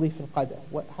is belief in Qadr?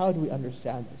 How do we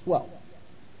understand this? Well,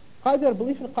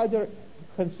 belief in Qadr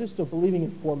consists of believing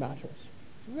in 4 matters.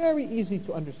 It's very easy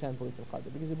to understand belief in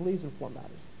Qadr because it believes in 4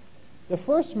 matters. The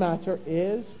first matter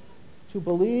is to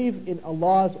believe in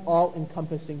Allah's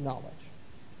all-encompassing knowledge.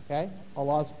 Okay?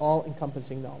 Allah's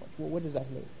all-encompassing knowledge. Well, what does that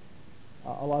mean?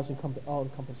 Allah's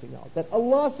all-encompassing knowledge. That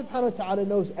Allah subhanahu wa ta'ala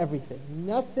knows everything.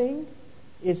 Nothing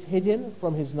is hidden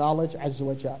from His knowledge Azza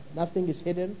wa Jal. Nothing is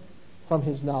hidden from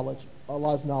His knowledge,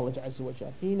 Allah's knowledge Azza wa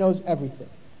Jal. He knows everything.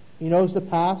 He knows the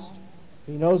past.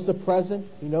 He knows the present.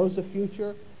 He knows the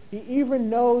future. He even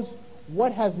knows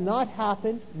what has not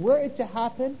happened, were it to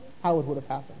happen, how it would have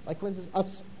happened. Like for instance, us,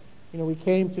 we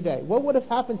came today. What would have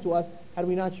happened to us had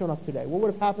we not shown up today? What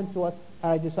would have happened to us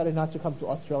had I decided not to come to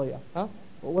Australia?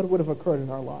 What would have occurred in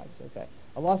our lives? Okay,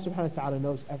 Allah subhanahu wa ta'ala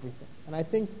knows everything. And I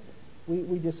think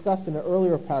we discussed in an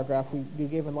earlier paragraph, we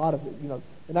gave a lot of,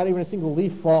 not even a single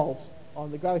leaf falls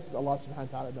on the galaxy. Allah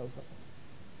subhanahu wa ta'ala knows them.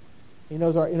 He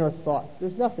knows our inner thoughts.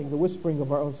 There's nothing, the whispering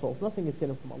of our own souls, nothing is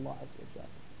hidden from Allah.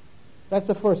 That's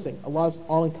the first thing, Allah's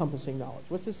all-encompassing knowledge.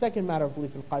 What's the second matter of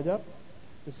belief in Qadr?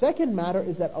 The second matter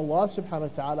is that Allah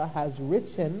subhanahu wa ta'ala has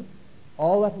written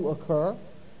all that will occur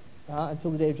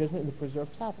until the Day of Judgment in the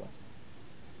preserved tablet.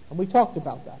 And we talked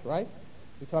about that, right?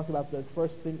 We talked about the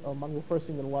first thing, among the first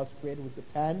thing that Allah created was the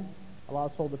pen.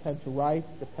 Allah told the pen to write,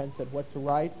 the pen said what to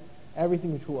write,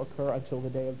 everything which will occur until the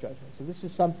Day of Judgment. So this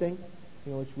is something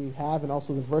which we have, and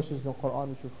also the verses in the Quran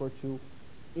which refer to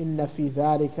Inna fi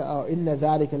dhalika, or Inna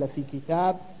dhalika lafi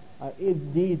kitab.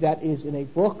 Indeed, that is in a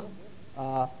book.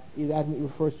 That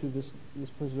refers to this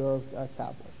preserved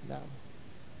tablet. Now,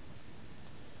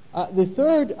 the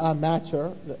third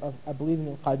matter of believing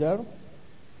in Qadr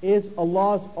is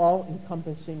Allah's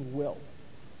all-encompassing will.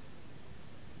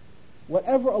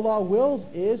 Whatever Allah wills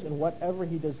is, and whatever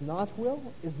He does not will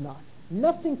is not.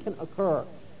 Nothing can occur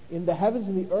in the heavens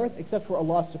and the earth except for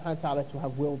Allah subhanahu wa ta'ala to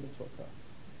have willed it to occur.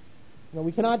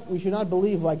 We should not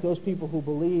believe like those people who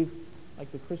believe,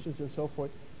 like the Christians and so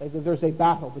forth, like that there's a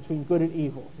battle between good and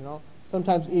evil.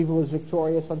 Sometimes evil is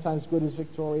victorious, sometimes good is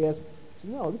victorious. So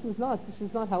no, this is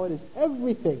not how it is.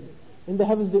 Everything in the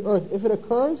heavens and the earth, if it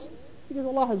occurs, because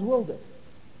Allah has willed it.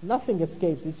 Nothing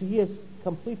escapes. He has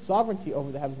complete sovereignty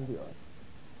over the heavens and the earth.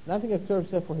 Nothing occurs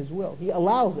except for His will. He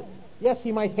allows it. Yes,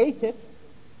 He might hate it.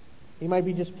 He might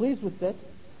be displeased with it.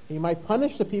 He might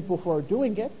punish the people for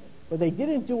doing it, but they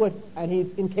didn't do it, and He's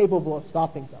incapable of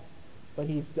stopping them. But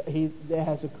it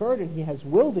has occurred, and He has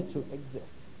willed it to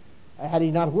exist. Had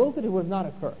He not willed it, it would have not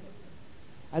occurred.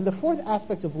 And the fourth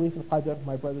aspect of belief in Qadr,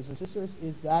 my brothers and sisters,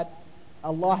 is that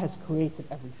Allah has created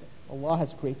everything. Allah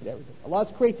has created everything. Allah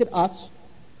has created us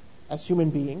as human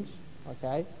beings,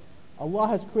 okay? Allah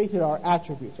has created our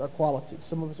attributes, our qualities.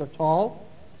 Some of us are tall,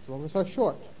 some of us are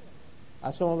short.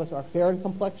 Some of us are fair in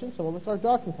complexion, some of us are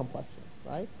dark in complexion,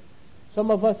 right? Some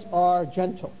of us are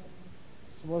gentle.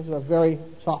 Some of us are very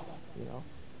tough, you know.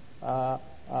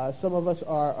 Some of us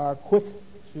are quick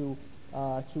to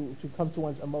come to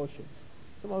one's emotions.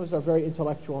 Some of us are very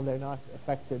intellectual and they're not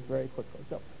affected very quickly.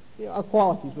 So, you know, our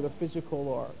qualities, whether physical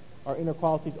or our inner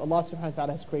qualities, Allah subhanahu wa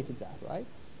ta'ala has created that, right?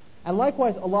 And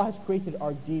likewise, Allah has created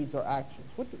our deeds, our actions.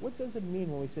 What does it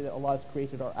mean when we say that Allah has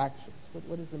created our actions?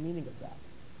 What is the meaning of that?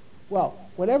 Well,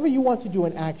 whenever you want to do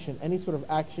an action, any sort of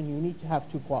action, you need to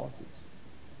have two qualities.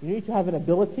 You need to have an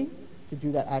ability to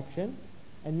do that action,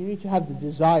 and you need to have the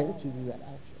desire to do that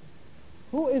action.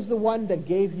 Who is the one that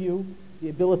gave you the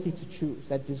ability to choose,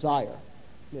 that desire,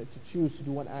 you know, to choose to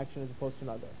do one action as opposed to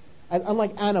another? And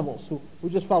unlike animals who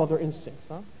just follow their instincts,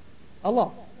 huh?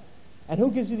 Allah. And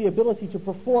who gives you the ability to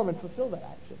perform and fulfill that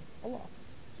action? Allah.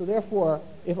 So therefore,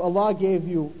 if Allah gave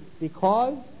you the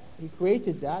cause, He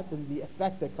created that, then the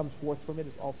effect that comes forth from it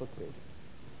is also created.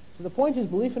 So the point is,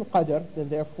 belief in Qadr, then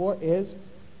therefore, is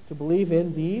to believe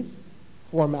in these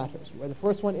four matters. Where the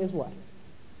first one is what?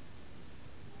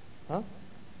 Huh?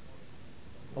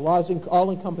 Allah's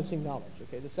all-encompassing knowledge.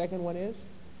 Okay. The second one is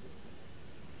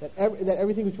that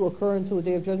everything which will occur until the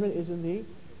Day of Judgment is in the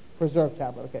preserved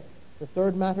tablet. Okay. The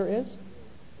third matter is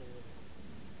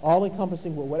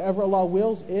all-encompassing will. Whatever Allah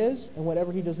wills is, and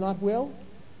whatever He does not will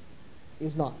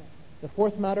is not. The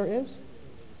fourth matter is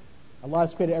Allah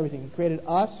has created everything. He created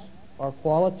us, our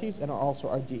qualities, and also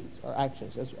our deeds, our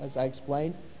actions, as I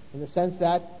explained, in the sense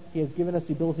that He has given us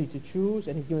the ability to choose,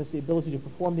 and He's given us the ability to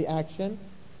perform the action.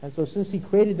 And so since He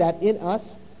created that in us,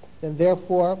 then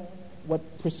therefore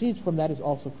what proceeds from that is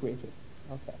also created.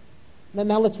 Okay.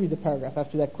 Now let's read the paragraph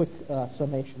after that quick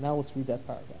summation. Now let's read that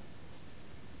paragraph.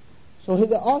 So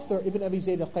the author, Ibn Abi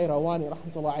Zayd al-Qayrawani,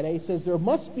 rahmatullah alayhi, says there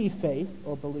must be faith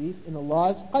or belief in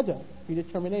Allah's qadr,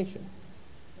 predetermination.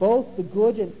 Both the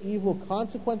good and evil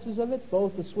consequences of it,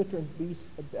 both the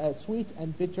sweet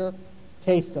and bitter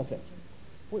taste of it.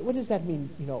 What does that mean,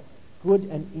 you know, good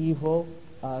and evil,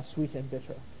 sweet and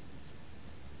bitter?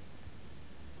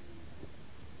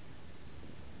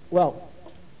 Well,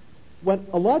 when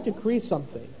Allah decrees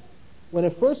something, when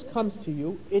it first comes to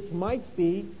you, it might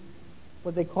be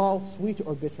what they call sweet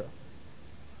or bitter.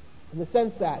 In the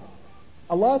sense that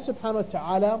Allah subhanahu wa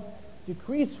ta'ala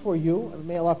decrees for you, and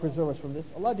may Allah preserve us from this,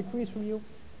 Allah decrees from you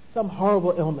some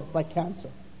horrible illness like cancer.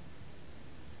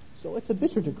 So it's a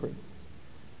bitter decree.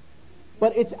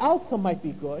 But its outcome might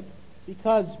be good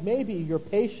because maybe your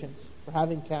patience for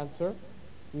having cancer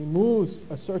removes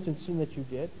a certain sin that you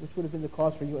did, which would have been the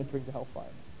cause for you entering the hellfire.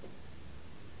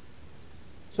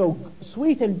 So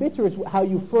sweet and bitter is how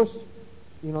you first,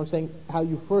 you know what I'm saying, how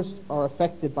you first are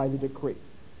affected by the decree.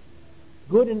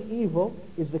 Good and evil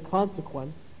is the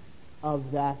consequence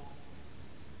of that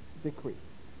decree.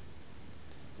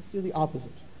 Let's do the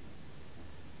opposite.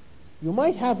 You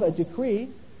might have a decree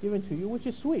given to you which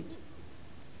is sweet.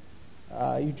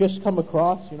 You just come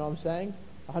across, you know what I'm saying,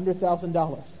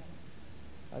 $100,000.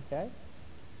 Okay?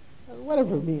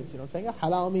 Whatever it means, you know what I'm saying.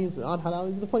 Halal means, non-halal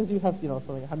means. The point is you have, you know,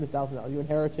 something, $100,000. You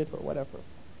inherit it or whatever.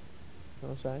 You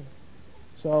know what I'm saying?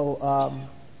 So,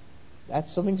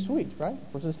 that's something sweet, right?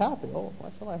 The person's happy. Oh,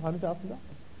 mashallah, $100,000.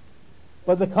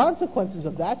 But the consequences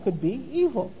of that could be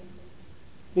evil.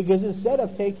 Because instead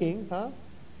of taking the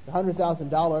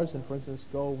 $100,000 and, for instance,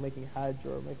 go making Hajj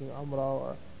or making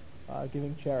Umrah or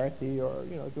giving charity or,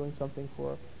 you know, doing something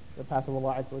for the path of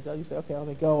Allah Azza wa Jalla, you say, okay, let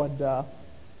me go and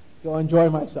go enjoy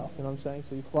myself. You know what I'm saying?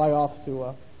 So you fly off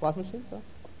to slot machines, huh?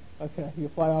 Okay, you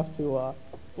fly off to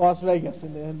Las Vegas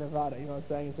in Nevada. You know what I'm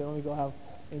saying? You say, let me go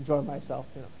enjoy myself.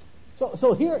 You know.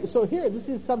 So here, this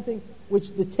is something which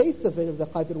the taste of it, of the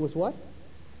qadr, was what?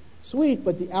 Sweet,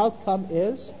 but the outcome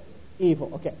is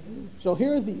evil. Okay. So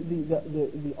here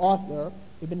the author,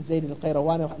 Ibn Zayd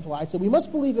al-Qayrawani, said we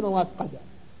must believe in Allah's qadr,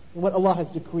 in what Allah has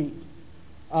decreed.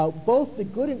 Both the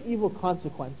good and evil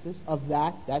consequences of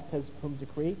that has come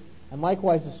decree, and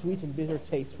likewise the sweet and bitter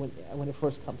taste when it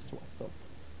first comes to us. So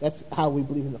that's how we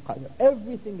believe in the qadr.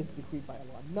 Everything is decreed by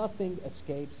Allah. Nothing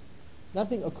escapes.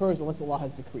 Nothing occurs unless Allah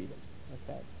has decreed it.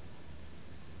 Okay.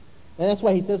 And that's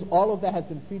why he says all of that has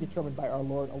been predetermined by our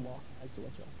Lord Allah Azza wa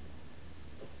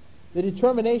Jalla. The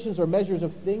determinations or measures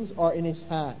of things are in His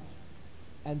hand,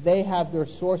 and they have their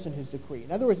source in His decree.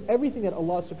 In other words, everything that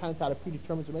Allah subhanahu wa ta'ala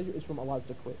predetermines or measure is from Allah's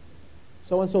decree.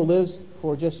 So-and-so lives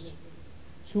for just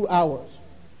 2 hours.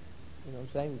 You know what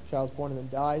I'm saying? The child's born and then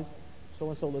dies.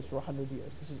 so-and-so lives for 100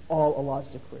 years. This is all Allah's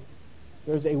decree.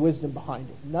 There's a wisdom behind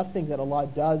it. Nothing that Allah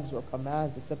does or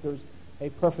commands except there's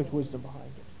a perfect wisdom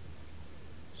behind it.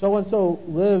 So-and-so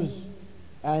lives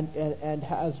and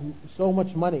has so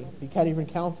much money, he can't even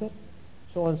count it.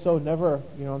 So-and-so never,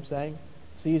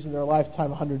 sees in their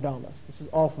lifetime $100. This is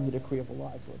all from the decree of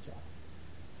Allah.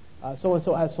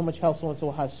 So-and-so has so much health,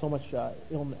 so-and-so has so much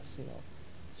illness,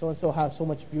 So-and-so has so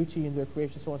much beauty in their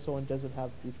creation, so-and-so doesn't have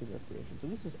beauty in their creation. So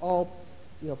this is all,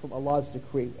 from Allah's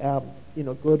decree,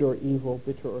 good or evil,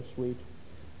 bitter or sweet.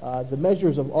 The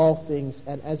measures of all things,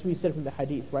 and as we said from the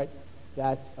hadith, right,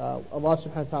 that Allah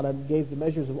subhanahu wa ta'ala gave the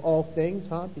measures of all things,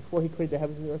 before He created the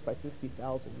heavens and the earth by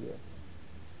 50,000 years.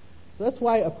 So that's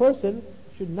why a person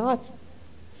should not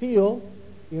feel,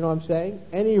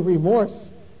 any remorse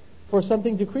for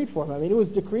something decreed for him. I mean, it was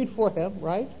decreed for him,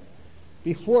 right,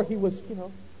 before he was,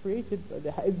 created.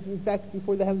 In fact,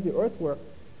 before the heavens and the earth were,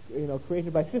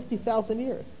 created by 50,000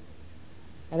 years.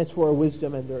 And it's for a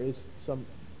wisdom, and there is some,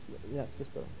 yes,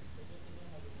 just a...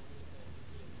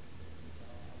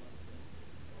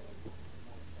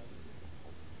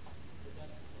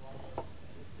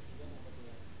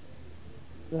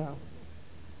 Yeah.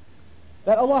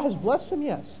 That Allah has blessed him,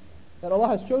 yes. That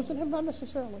Allah has chosen him, not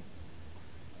necessarily.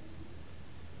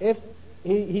 If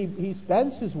he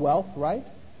spends his wealth, right,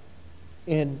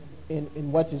 in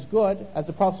what is good, as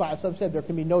the Prophet ﷺ said, there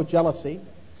can be no jealousy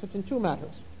except in two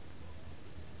matters.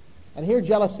 And here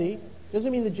jealousy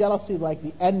doesn't mean the jealousy like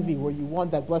the envy where you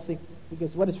want that blessing,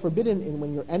 because what is forbidden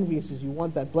when you're envious is you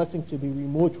want that blessing to be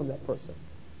removed from that person.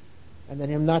 And then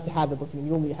him not to have the blessing, and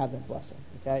you only have that blessing.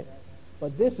 Okay?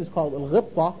 But this is called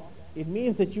al-ghibta. It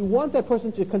means that you want that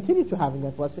person to continue to having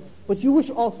that blessing, but you wish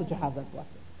also to have that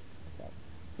blessing. Okay?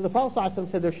 So the Prophet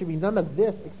ﷺ said there should be none of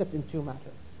this except in two matters.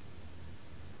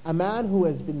 A man who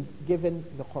has been given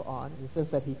the Quran, in the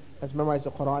sense that he has memorized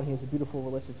the Quran, he has a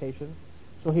beautiful recitation,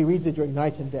 so he reads it during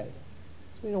night and day.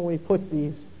 So, we put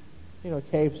these,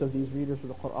 tapes of these readers of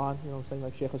the Quran,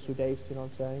 like Shaykh al-Sudais, or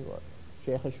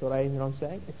Shaykh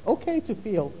al-Shuraim, It's okay to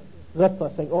feel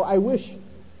ghibta, saying, I wish,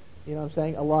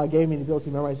 Allah gave me the ability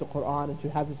to memorize the Quran and to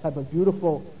have this type of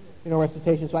beautiful,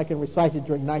 recitation so I can recite it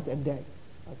during night and day.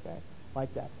 Okay,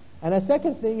 like that. And a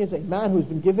second thing is a man who's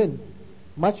been given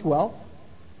much wealth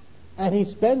and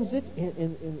he spends it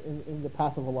in the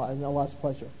path of Allah, in Allah's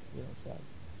pleasure.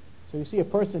 So you see a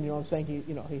person,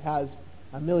 he has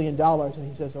 $1 million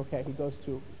and he says,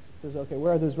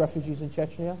 where are those refugees in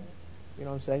Chechnya?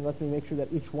 Let me make sure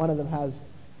that each one of them has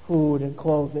food and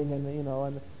clothing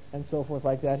and so forth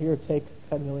like that. Here, take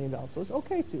 $10 million. So it's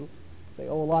okay to say,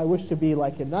 Allah, I wish to be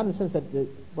like him. Not in the sense that the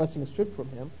blessing is stripped from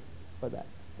him, but that.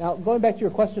 Now, going back to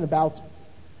your question about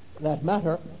that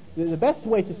matter, the best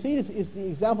way to see it is the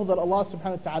example that Allah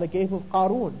subhanahu wa ta'ala gave of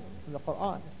Qarun in the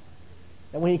Quran.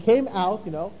 And when he came out,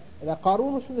 that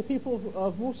Qarun was from the people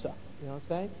of Musa,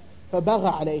 فَبَغَى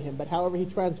عَلَيْهِمْ, but however he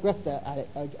transgressed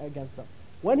against them.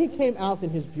 When he came out in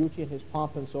his beauty and his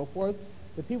pomp and so forth,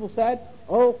 the people said,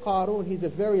 Qarun, he's a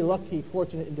very lucky,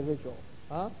 fortunate individual.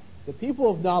 The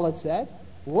people of knowledge said,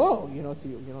 whoa, to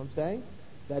you,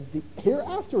 that the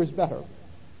hereafter is better.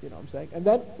 And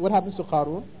then what happens to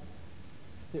Qarun?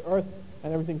 The earth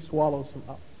and everything swallows him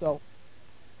up. So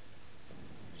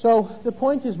the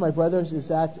point is, my brothers, is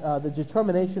that the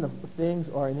determination of things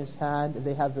are in his hand, and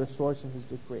they have their source in his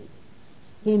decree.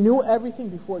 He knew everything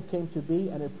before it came to be,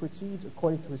 and it proceeds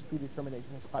according to his predetermination,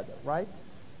 his qadr, right?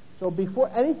 So before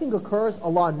anything occurs,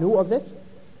 Allah knew of it.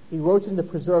 He wrote in the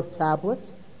preserved tablet.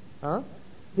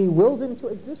 He willed it into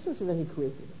existence, and then He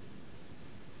created it.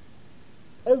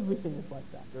 Everything is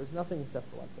like that. There's nothing except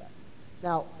for like that.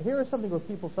 Now, here is something where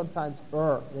people sometimes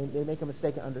err. They make a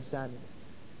mistake in understanding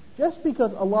it. Just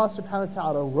because Allah subhanahu wa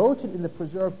ta'ala wrote it in the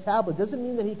preserved tablet doesn't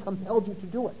mean that He compelled you to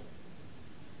do it.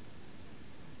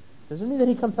 Doesn't mean that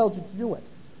He compelled you to do it.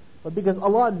 But because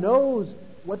Allah knows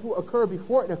what will occur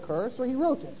before it occurs, so He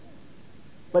wrote it.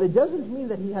 But it doesn't mean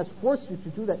that He has forced you to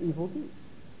do that evil deed.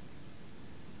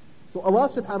 So Allah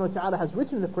subhanahu wa ta'ala has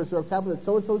written in the preserved tablet that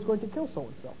so-and-so is going to kill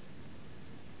so-and-so.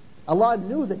 Allah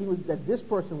knew that this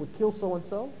person would kill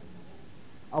so-and-so.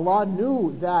 Allah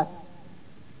knew that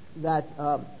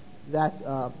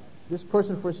this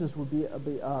person, for instance, would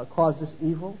cause this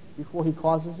evil before He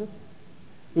causes it.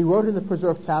 He wrote in the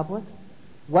preserved tablet.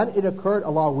 When it occurred,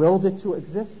 Allah willed it to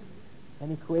exist,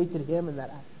 and He created him in that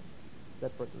action,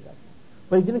 that person's action.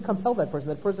 But He didn't compel that person.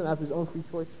 That person, out of his own free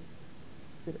choice,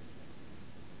 did it.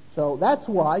 So that's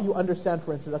why you understand,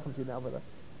 for instance, I'll come to you now, brother.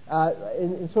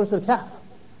 In Surah Al-Kahf,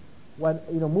 when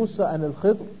Musa and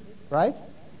Al-Khidr, right?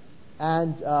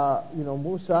 And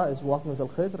Musa is walking with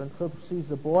Al-Khidr, and Khidr sees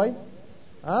the boy,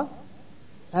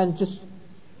 and just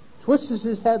twists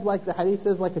his head like the hadith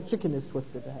says, like a chicken is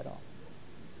twisted the head off.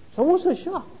 So Musa is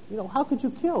shocked. How could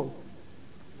you kill,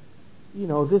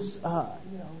 this,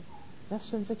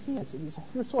 Nafsan Zakiyah? It's a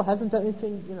pure soul. Hasn't done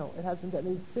anything, it hasn't done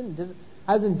any sin.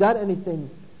 Hasn't done anything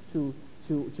to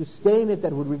stain it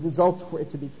that would result for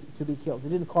it to be killed. It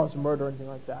didn't cause murder or anything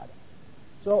like that.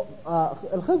 So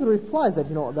Al-Khidr replies that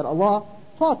that Allah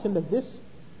taught him that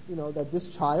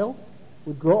this child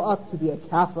would grow up to be a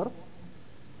kafir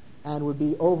and would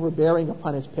be overbearing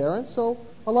upon his parents. So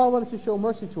Allah wanted to show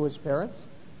mercy to his parents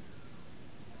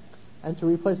and to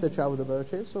replace that child with a better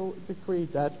child. So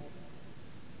decreed that,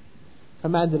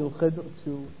 commanded Al-Khidr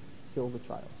to kill the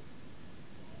child.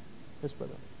 Yes,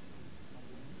 brother.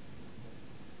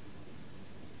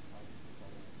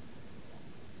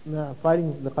 No,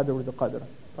 fighting the qadr with the qadr.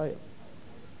 Right.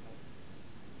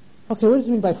 Okay, what does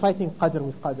it mean by fighting qadr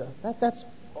with qadr? That's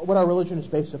what our religion is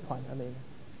based upon.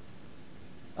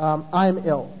 I am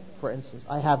ill, for instance.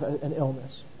 I have an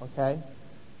illness, okay?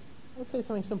 Let's say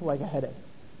something simple like a headache.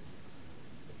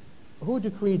 Who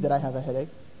decreed that I have a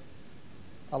headache?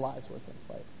 Allah is with him,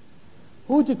 right?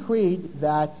 Who decreed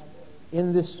that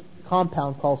in this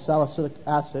compound called salicylic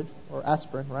acid, or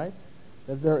aspirin, right,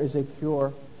 that there is a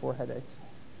cure for headaches?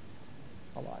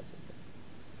 Allah is with him.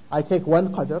 I take one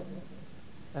qadr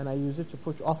and I use it to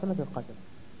push off another qadr.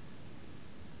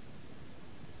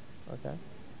 Okay?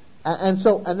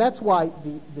 And that's why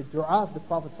the dua of the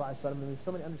Prophet ﷺ, if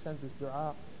somebody understands this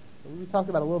dua, we talked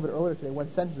about it a little bit earlier today, one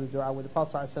sentence of the dua where the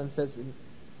Prophet ﷺ says,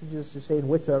 teaches us to say in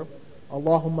witr,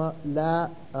 Allahumma la,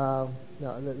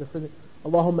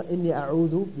 Allahumma inni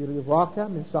a'udhu bi ridhaka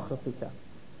min sakhatika.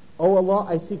 Oh Allah,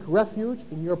 I seek refuge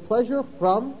in your pleasure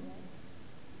from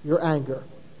your anger.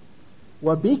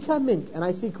 Wa bika mink, and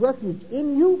I seek refuge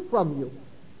in you from you.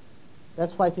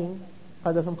 That's fighting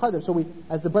qadr from qadr. So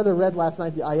as the brother read last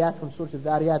night, the ayat from Surah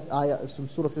Al-Dhariyat, ayat from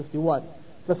Surah 51.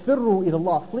 فَفِرُّوا إِلَى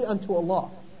اللَّهِ, flee unto Allah.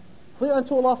 Flee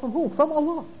unto Allah from whom? From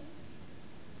Allah.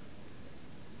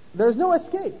 There's no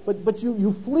escape, but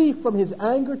you flee from His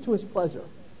anger to His pleasure.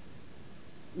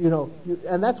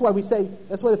 And that's why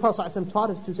that's why the Prophet ﷺ taught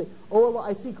us to say, Oh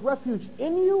Allah, I seek refuge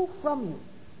in you, from you.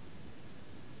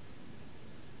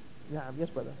 Yeah, yes,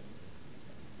 brother.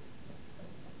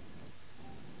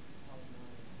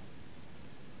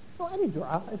 Well, any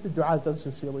dua, if the dua is done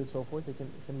sincerely and so forth, it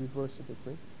can reverse the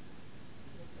decree.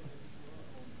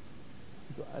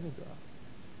 Any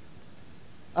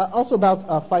dua. Also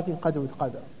about fighting qadr with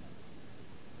qadr.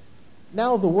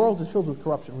 Now the world is filled with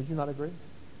corruption. Would you not agree?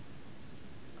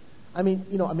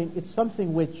 It's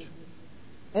something which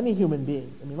any human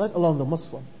being, let alone the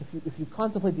Muslim, if you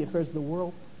contemplate the affairs of the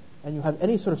world and you have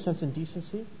any sort of sense and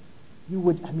decency, you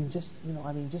would, just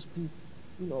be,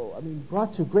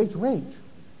 brought to great rage.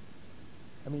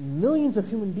 Millions of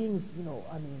human beings,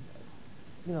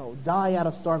 die out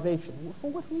of starvation. For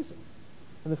what reason?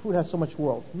 And the food has so much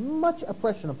much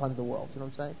oppression upon the world. You know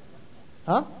what I'm saying?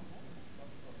 Huh?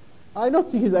 I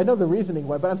know the reasoning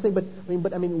why, but I'm saying,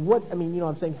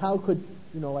 I'm saying, how could,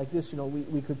 like this,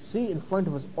 we could see in front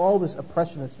of us all this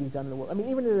oppression that's being done in the world.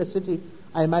 Even in a city,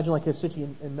 I imagine like a city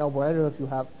in Melbourne, I don't know if you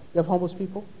have homeless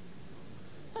people?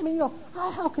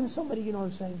 How can somebody,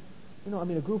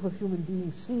 a group of human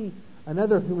beings see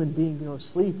another human being,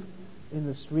 sleep in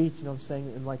the street,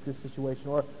 in like this situation,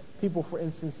 or people, for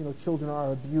instance, children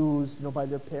are abused, by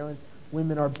their parents,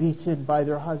 women are beaten by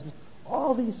their husbands,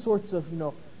 all these sorts of,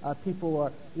 people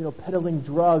are, peddling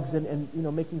drugs and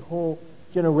making whole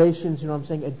generations,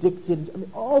 addicted.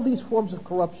 All these forms of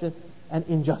corruption and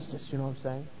injustice,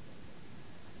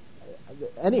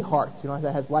 Any heart,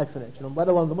 that has life in it, let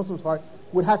alone the Muslim's heart,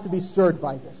 would have to be stirred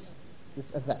by this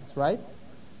event, right?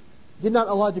 Did not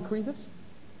Allah decree this?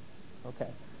 Okay.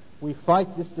 We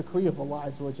fight this decree of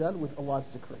Allah Azza wa Jal with Allah's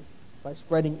decree by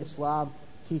spreading Islam,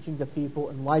 teaching the people,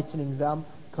 enlightening them,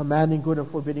 commanding good and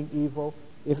forbidding evil,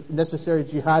 if necessary,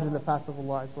 jihad in the path of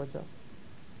Allah Azza wa Jal.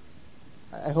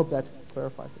 I hope that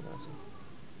clarifies the answer.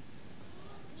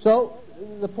 So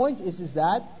the point is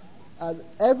that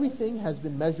everything has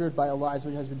been measured by Allah Azza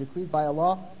wa Jal, has been decreed by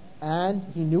Allah, and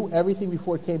He knew everything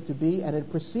before it came to be, and it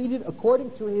proceeded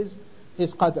according to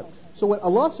His qadr. So when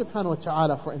Allah subhanahu wa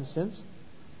ta'ala, for instance,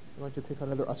 I'm going to pick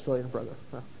another Australian brother.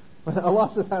 When Allah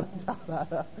subhanahu wa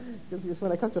ta'ala, because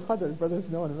when I come to qadr, brothers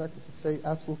know in America to say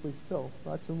absolutely still,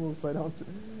 not to move so I don't.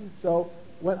 So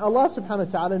when Allah subhanahu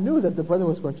wa ta'ala knew that the brother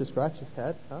was going to scratch his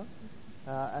head,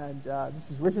 and this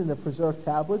is written in the preserved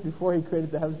tablet before He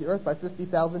created the heavens and the earth by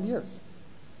 50,000 years.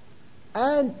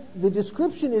 And the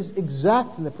description is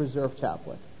exact in the preserved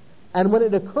tablet. And when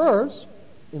it occurs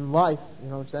in life,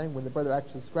 when the brother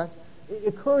actually scratches, it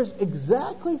occurs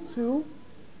exactly to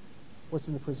what's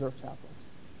in the preserved tablet.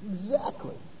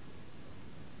 Exactly.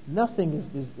 Nothing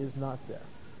is not there.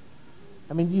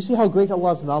 I mean, do you see how great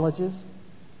Allah's knowledge is?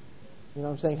 You know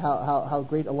what I'm saying? How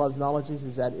great Allah's knowledge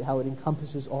is that how it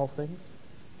encompasses all things.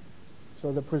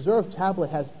 So the preserved tablet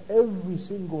has every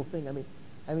single thing. I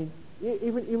mean,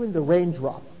 even the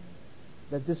raindrop,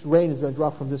 that this rain is going to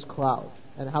drop from this cloud,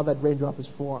 and how that raindrop is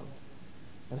formed,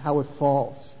 and how it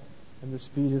falls, and the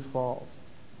speed it falls,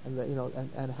 and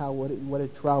and how what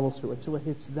it travels through until it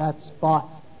hits that spot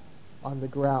on the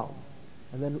ground,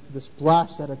 and then the splash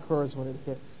that occurs when it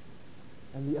hits,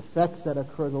 and the effects that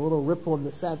occur, the little ripple in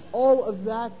the sands, all of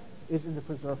that is in the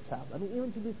preserved tablet. I mean,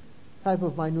 even to these type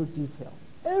of minute details,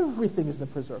 everything is in the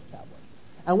preserved tablet.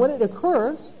 And when it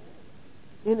occurs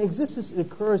in existence, it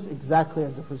occurs exactly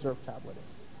as the preserved tablet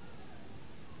is.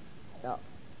 Now,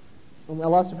 when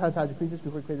Allah subhanahu wa ta'ala decreed this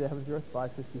before He created the heavens and the earth by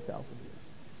 50,000 years.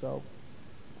 So,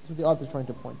 that's what the author is trying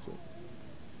to point to.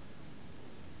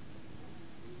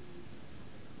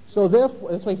 So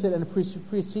therefore, that's why he said, and it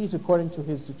proceeds according to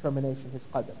His determination, His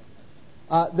qadr.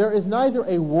 There is neither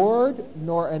a word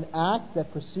nor an act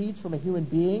that proceeds from a human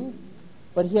being,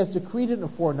 but He has decreed it and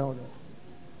foreknown it.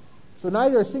 So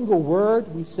neither a single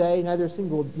word we say, neither a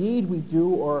single deed we do,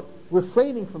 or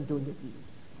refraining from doing a deed,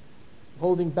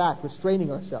 holding back,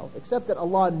 restraining ourselves, except that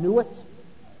Allah knew it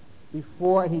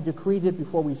before, and He decreed it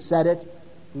before we said it,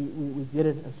 we did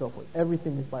it, and so forth.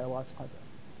 Everything is by Allah's qadr.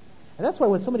 And that's why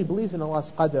when somebody believes in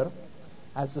Allah's qadr,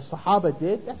 as the Sahaba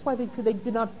did, that's why they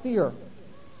did not fear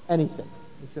anything.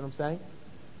 You see what I'm saying?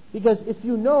 Because if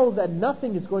you know that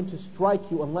nothing is going to strike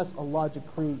you unless Allah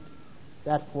decreed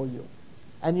that for you,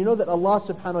 and you know that Allah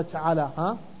subhanahu wa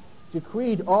ta'ala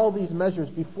decreed all these measures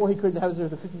before He created the heavens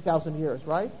and earth 50,000 years,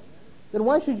 right? Then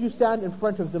why should you stand in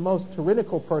front of the most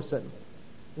tyrannical person,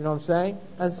 you know what I'm saying,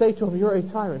 and say to him, you're a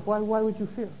tyrant? Why would you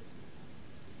fear?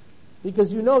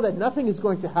 Because you know that nothing is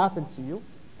going to happen to you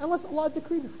unless Allah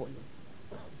decreed it for you.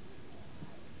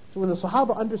 So when the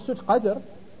Sahaba understood qadr,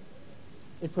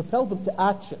 it propelled them to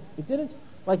action. It didn't,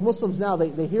 like Muslims now,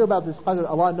 they hear about this qadr,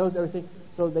 Allah knows everything,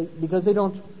 so because they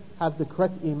don't have the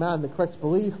correct iman, the correct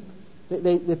belief,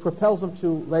 it propels them to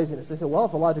laziness. They say, well,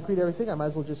 if Allah decreed everything, I might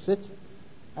as well just sit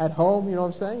at home, you know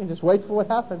what I'm saying, and just wait for what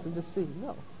happens and just see.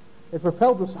 No. It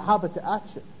propelled the Sahaba to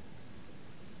action.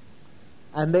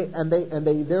 And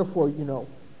they therefore,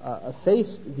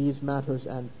 faced these matters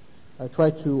and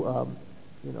tried to,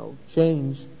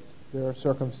 change their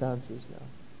circumstances now.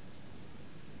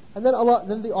 And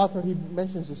then the author, he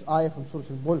mentions this ayah from Surah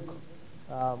Al-Mulk.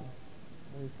 I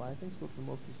think Surah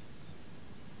Al-Mulk is...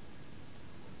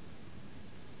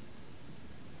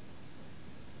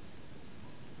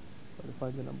 Try to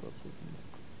find the number of Surah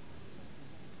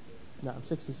Al-Mulk. No,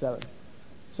 67.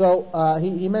 So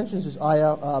he mentions this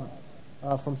ayah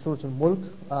from Surah Al-Mulk,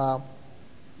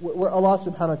 where Allah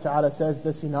subhanahu wa ta'ala says,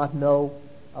 does He not know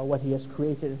what He has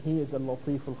created? And He is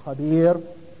Al-Latif Al-Khabir,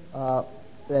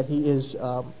 that He is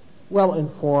well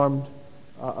informed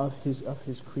of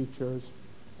His creatures,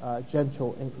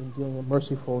 gentle in dealing and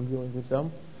merciful in dealing with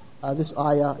them. This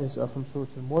ayah is from Surah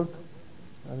Al-Mulk.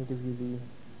 Let me give you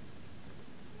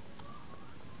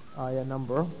the ayah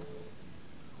number.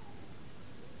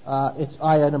 It's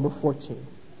ayah number 14.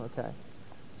 Okay.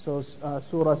 So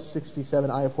Surah 67,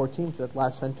 ayah 14, is that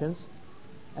last sentence.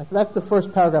 And so that's the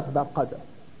first paragraph about qadr.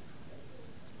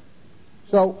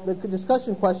 So the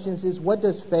discussion questions is, what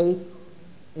does faith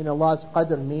in Allah's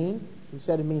qadr mean? We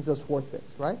said it means those four things,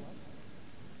 right?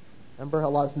 Remember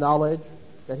Allah's knowledge,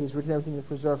 that He's written everything in the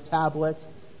preserved tablet,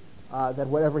 that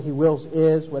whatever He wills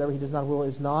is, whatever He does not will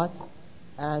is not,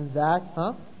 and that,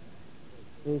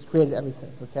 He's created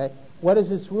everything, okay? What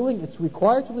is its ruling? It's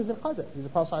required to live in qadr. As the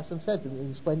Prophet ﷺ said, he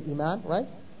explained iman, right?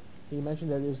 He mentioned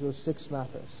that there's those 6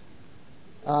 matters.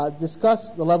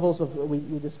 Discuss the levels of,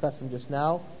 we discussed them just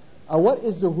now. What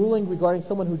is the ruling regarding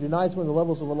someone who denies one of the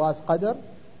levels of Allah's qadr?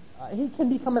 He can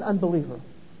become an unbeliever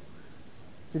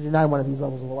to deny one of these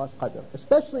levels of Allah's qadr.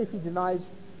 Especially if he denies,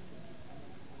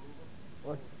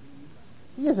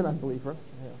 he is an unbeliever.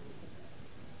 Yeah.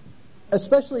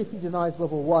 Especially if he denies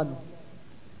level 1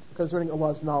 concerning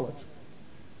Allah's knowledge.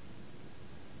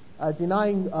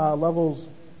 Denying levels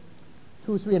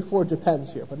 2, 3, and 4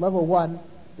 depends here. But level 1,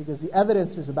 because the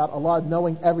evidences about Allah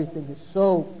knowing everything is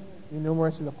so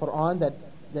numerous in the Quran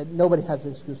that nobody has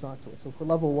an excuse not to it. So for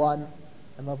level 1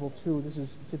 and level 2, this is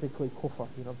typically kufr,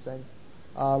 you know what I'm saying?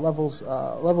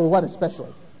 Level 1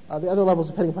 especially. The other levels,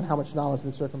 depending upon how much knowledge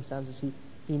and the circumstances,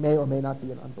 he may or may not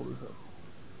be an unbeliever.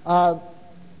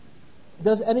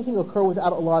 Does anything occur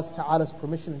without Allah Ta'ala's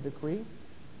permission and decree?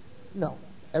 No.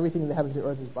 Everything in the heavens and the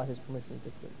earth is by His permission and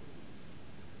decree.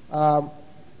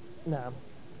 Now,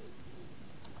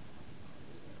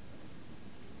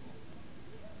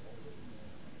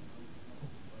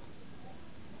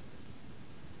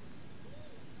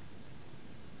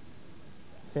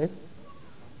 Okay?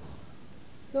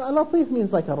 No, Al-Latif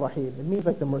means like Ar-Rahim. It means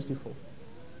like the merciful.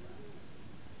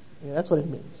 Yeah, that's what it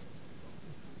means.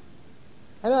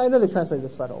 And I know they translate the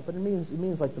subtle, but it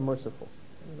means like the merciful.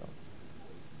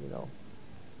 You know.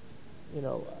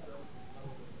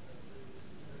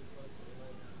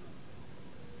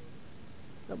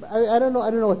 I don't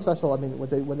know what subtle. I mean,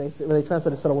 when they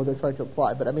translate subtle, what they're trying to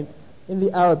apply. But I mean, in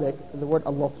the Arabic, the word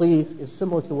Al-Latif is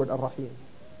similar to the word Ar-Rahim.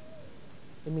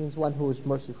 It means one who is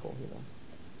merciful.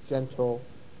 Gentle,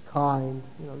 kind.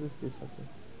 This something.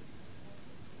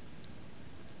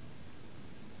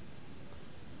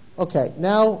 Okay,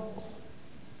 now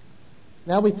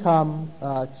we come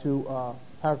to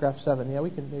paragraph 7. Yeah, we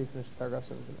can maybe finish paragraph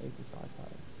 7 and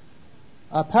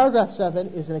 8. Paragraph 7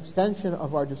 is an extension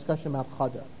of our discussion about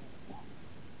Qadr.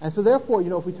 And so therefore,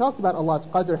 if we talked about Allah's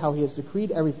Qadr, how He has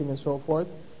decreed everything and so forth,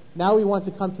 now we want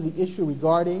to come to the issue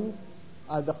regarding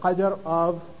the Qadr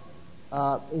of,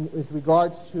 with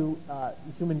regards to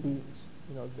human beings,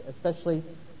 especially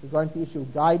regarding the issue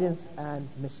of guidance and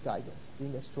misguidance,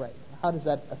 being astray. How does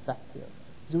that affect here?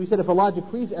 So we said if Allah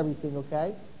decrees everything,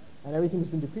 okay, and everything's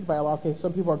been decreed by Allah, okay,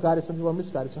 some people are guided, some people are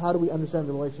misguided. So how do we understand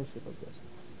the relationship of this?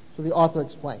 So the author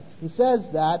explains. He says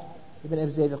that, Ibn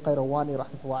Abi Zayd al-Qayrawani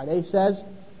rahmatullahi alayhi says,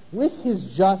 with His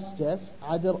justice,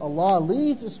 Adil, Allah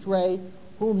leads astray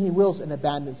whom He wills and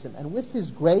abandons him. And with His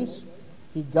grace,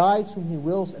 He guides whom He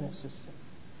wills and assists him.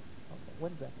 Okay, what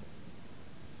does that mean?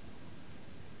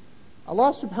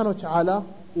 Allah subhanahu wa ta'ala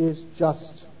is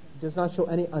just. He does not show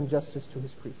any injustice to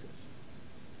His creatures.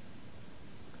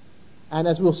 And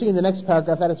as we'll see in the next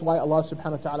paragraph, that is why Allah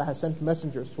subhanahu wa ta'ala has sent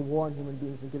messengers to warn human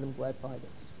beings and give them glad tidings.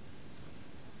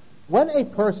 When a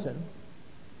person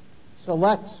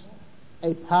selects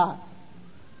a path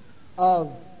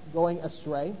of going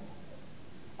astray,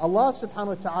 Allah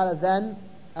subhanahu wa ta'ala then,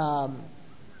 Allah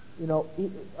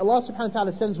subhanahu wa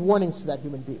ta'ala sends warnings to that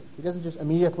human being. He doesn't just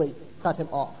immediately cut him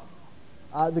off.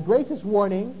 The greatest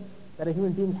warning that a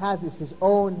human being has is his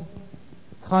own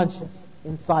conscience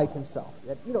inside himself.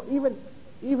 That even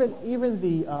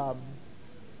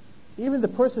the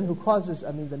person who causes,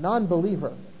 the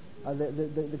non-believer,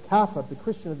 the kafir, the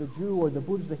Christian or the Jew or the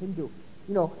Buddhist, the Hindu,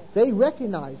 they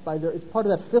recognize it's part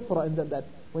of that fitrah in them that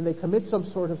when they commit some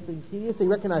sort of thing hideous, they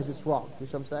recognize it's wrong. You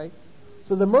know what I'm saying?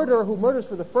 So the murderer who murders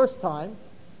for the first time,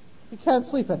 he can't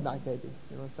sleep at night, maybe.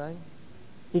 You know what I'm saying?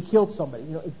 He killed somebody.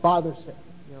 It bothers him.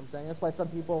 You know what I'm saying? That's why some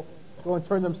people go and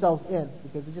turn themselves in,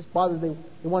 because it just bothers them.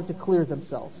 They want to clear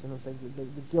themselves. You know what I'm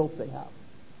saying? The guilt they have.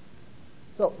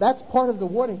 So that's part of the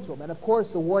warning to him. And of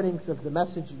course, the warnings of the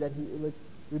message that he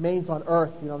remains on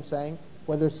earth, you know what I'm saying?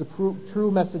 Whether it's the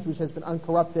true message which has been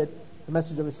uncorrupted, the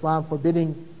message of Islam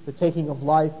forbidding the taking of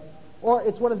life, or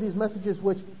it's one of these messages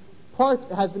which part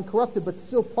has been corrupted, but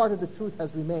still part of the truth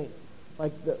has remained.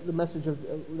 Like the message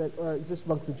that exists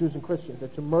amongst the Jews and Christians,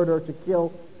 that to murder, to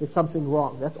kill is something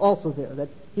wrong. That's also there, that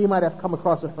he might have come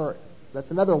across and heard. That's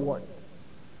another warning.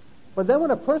 But then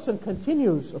when a person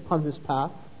continues upon this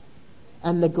path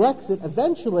and neglects it,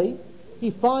 eventually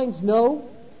he finds no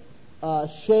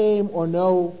shame or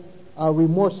no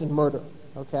remorse in murder.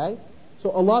 Okay?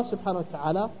 So Allah subhanahu wa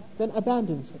ta'ala then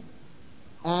abandons him.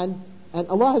 And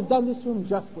Allah has done this to him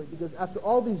justly, because after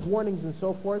all these warnings and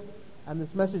so forth, and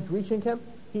this message reaching him,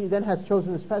 he then has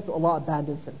chosen this path, so Allah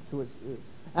abandons him to his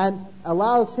and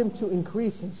allows him to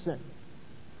increase in sin.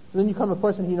 So then you come a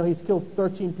person, he's killed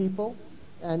 13 people,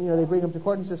 and they bring him to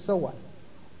court and he says, so what?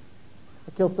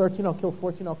 I killed 13, I'll kill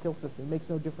 14, I'll kill 15. It makes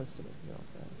no difference to me. You know what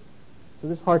I'm saying? So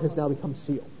this heart has now become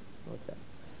sealed. Okay.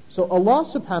 So Allah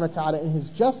subhanahu wa ta'ala in His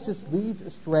justice leads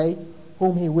astray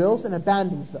whom He wills and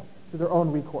abandons them to their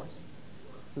own recourse.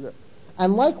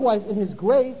 And likewise in His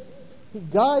grace, He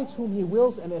guides whom He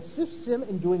wills and assists him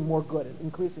in doing more good and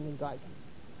increasing in guidance.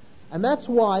 And that's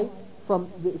why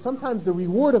sometimes the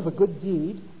reward of a good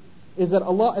deed is that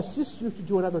Allah assists you to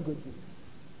do another good deed.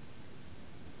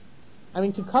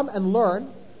 To come and learn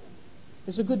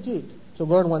is a good deed, to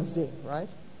learn one's deen, right?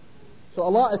 So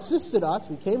Allah assisted us,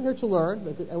 we came here to learn,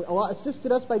 and Allah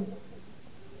assisted us by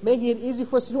making it easy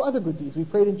for us to do other good deeds. We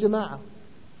prayed in Jama'ah.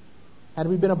 Had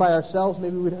we been by ourselves,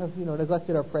 maybe we would have,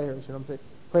 neglected our prayers,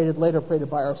 prayed it later, prayed it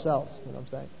by ourselves, you know what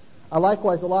I'm saying?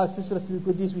 Likewise, Allah assisted us to do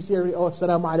good deeds. We say,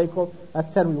 Assalamu alaikum,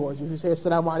 that's 10 rewards. If you say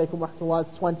Assalamu alaikum wa rahmatullah,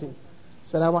 that's 20.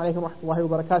 Assalamu alaikum wa rahmatullahi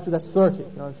wa barakatuh, that's 30, you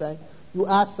know what I'm saying? You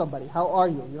ask somebody, how are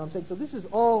you? You know what I'm saying? So this is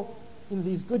all,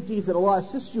 these good deeds that Allah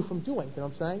assists you from doing, you know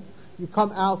what I'm saying? You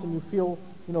come out and you feel,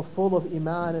 full of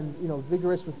iman and,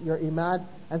 vigorous with your iman,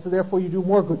 and so therefore you do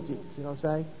more good deeds, you know what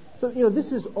I'm saying? So,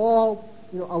 this is all,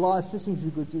 Allah assisting you to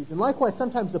do good deeds. And likewise,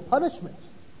 sometimes the punishment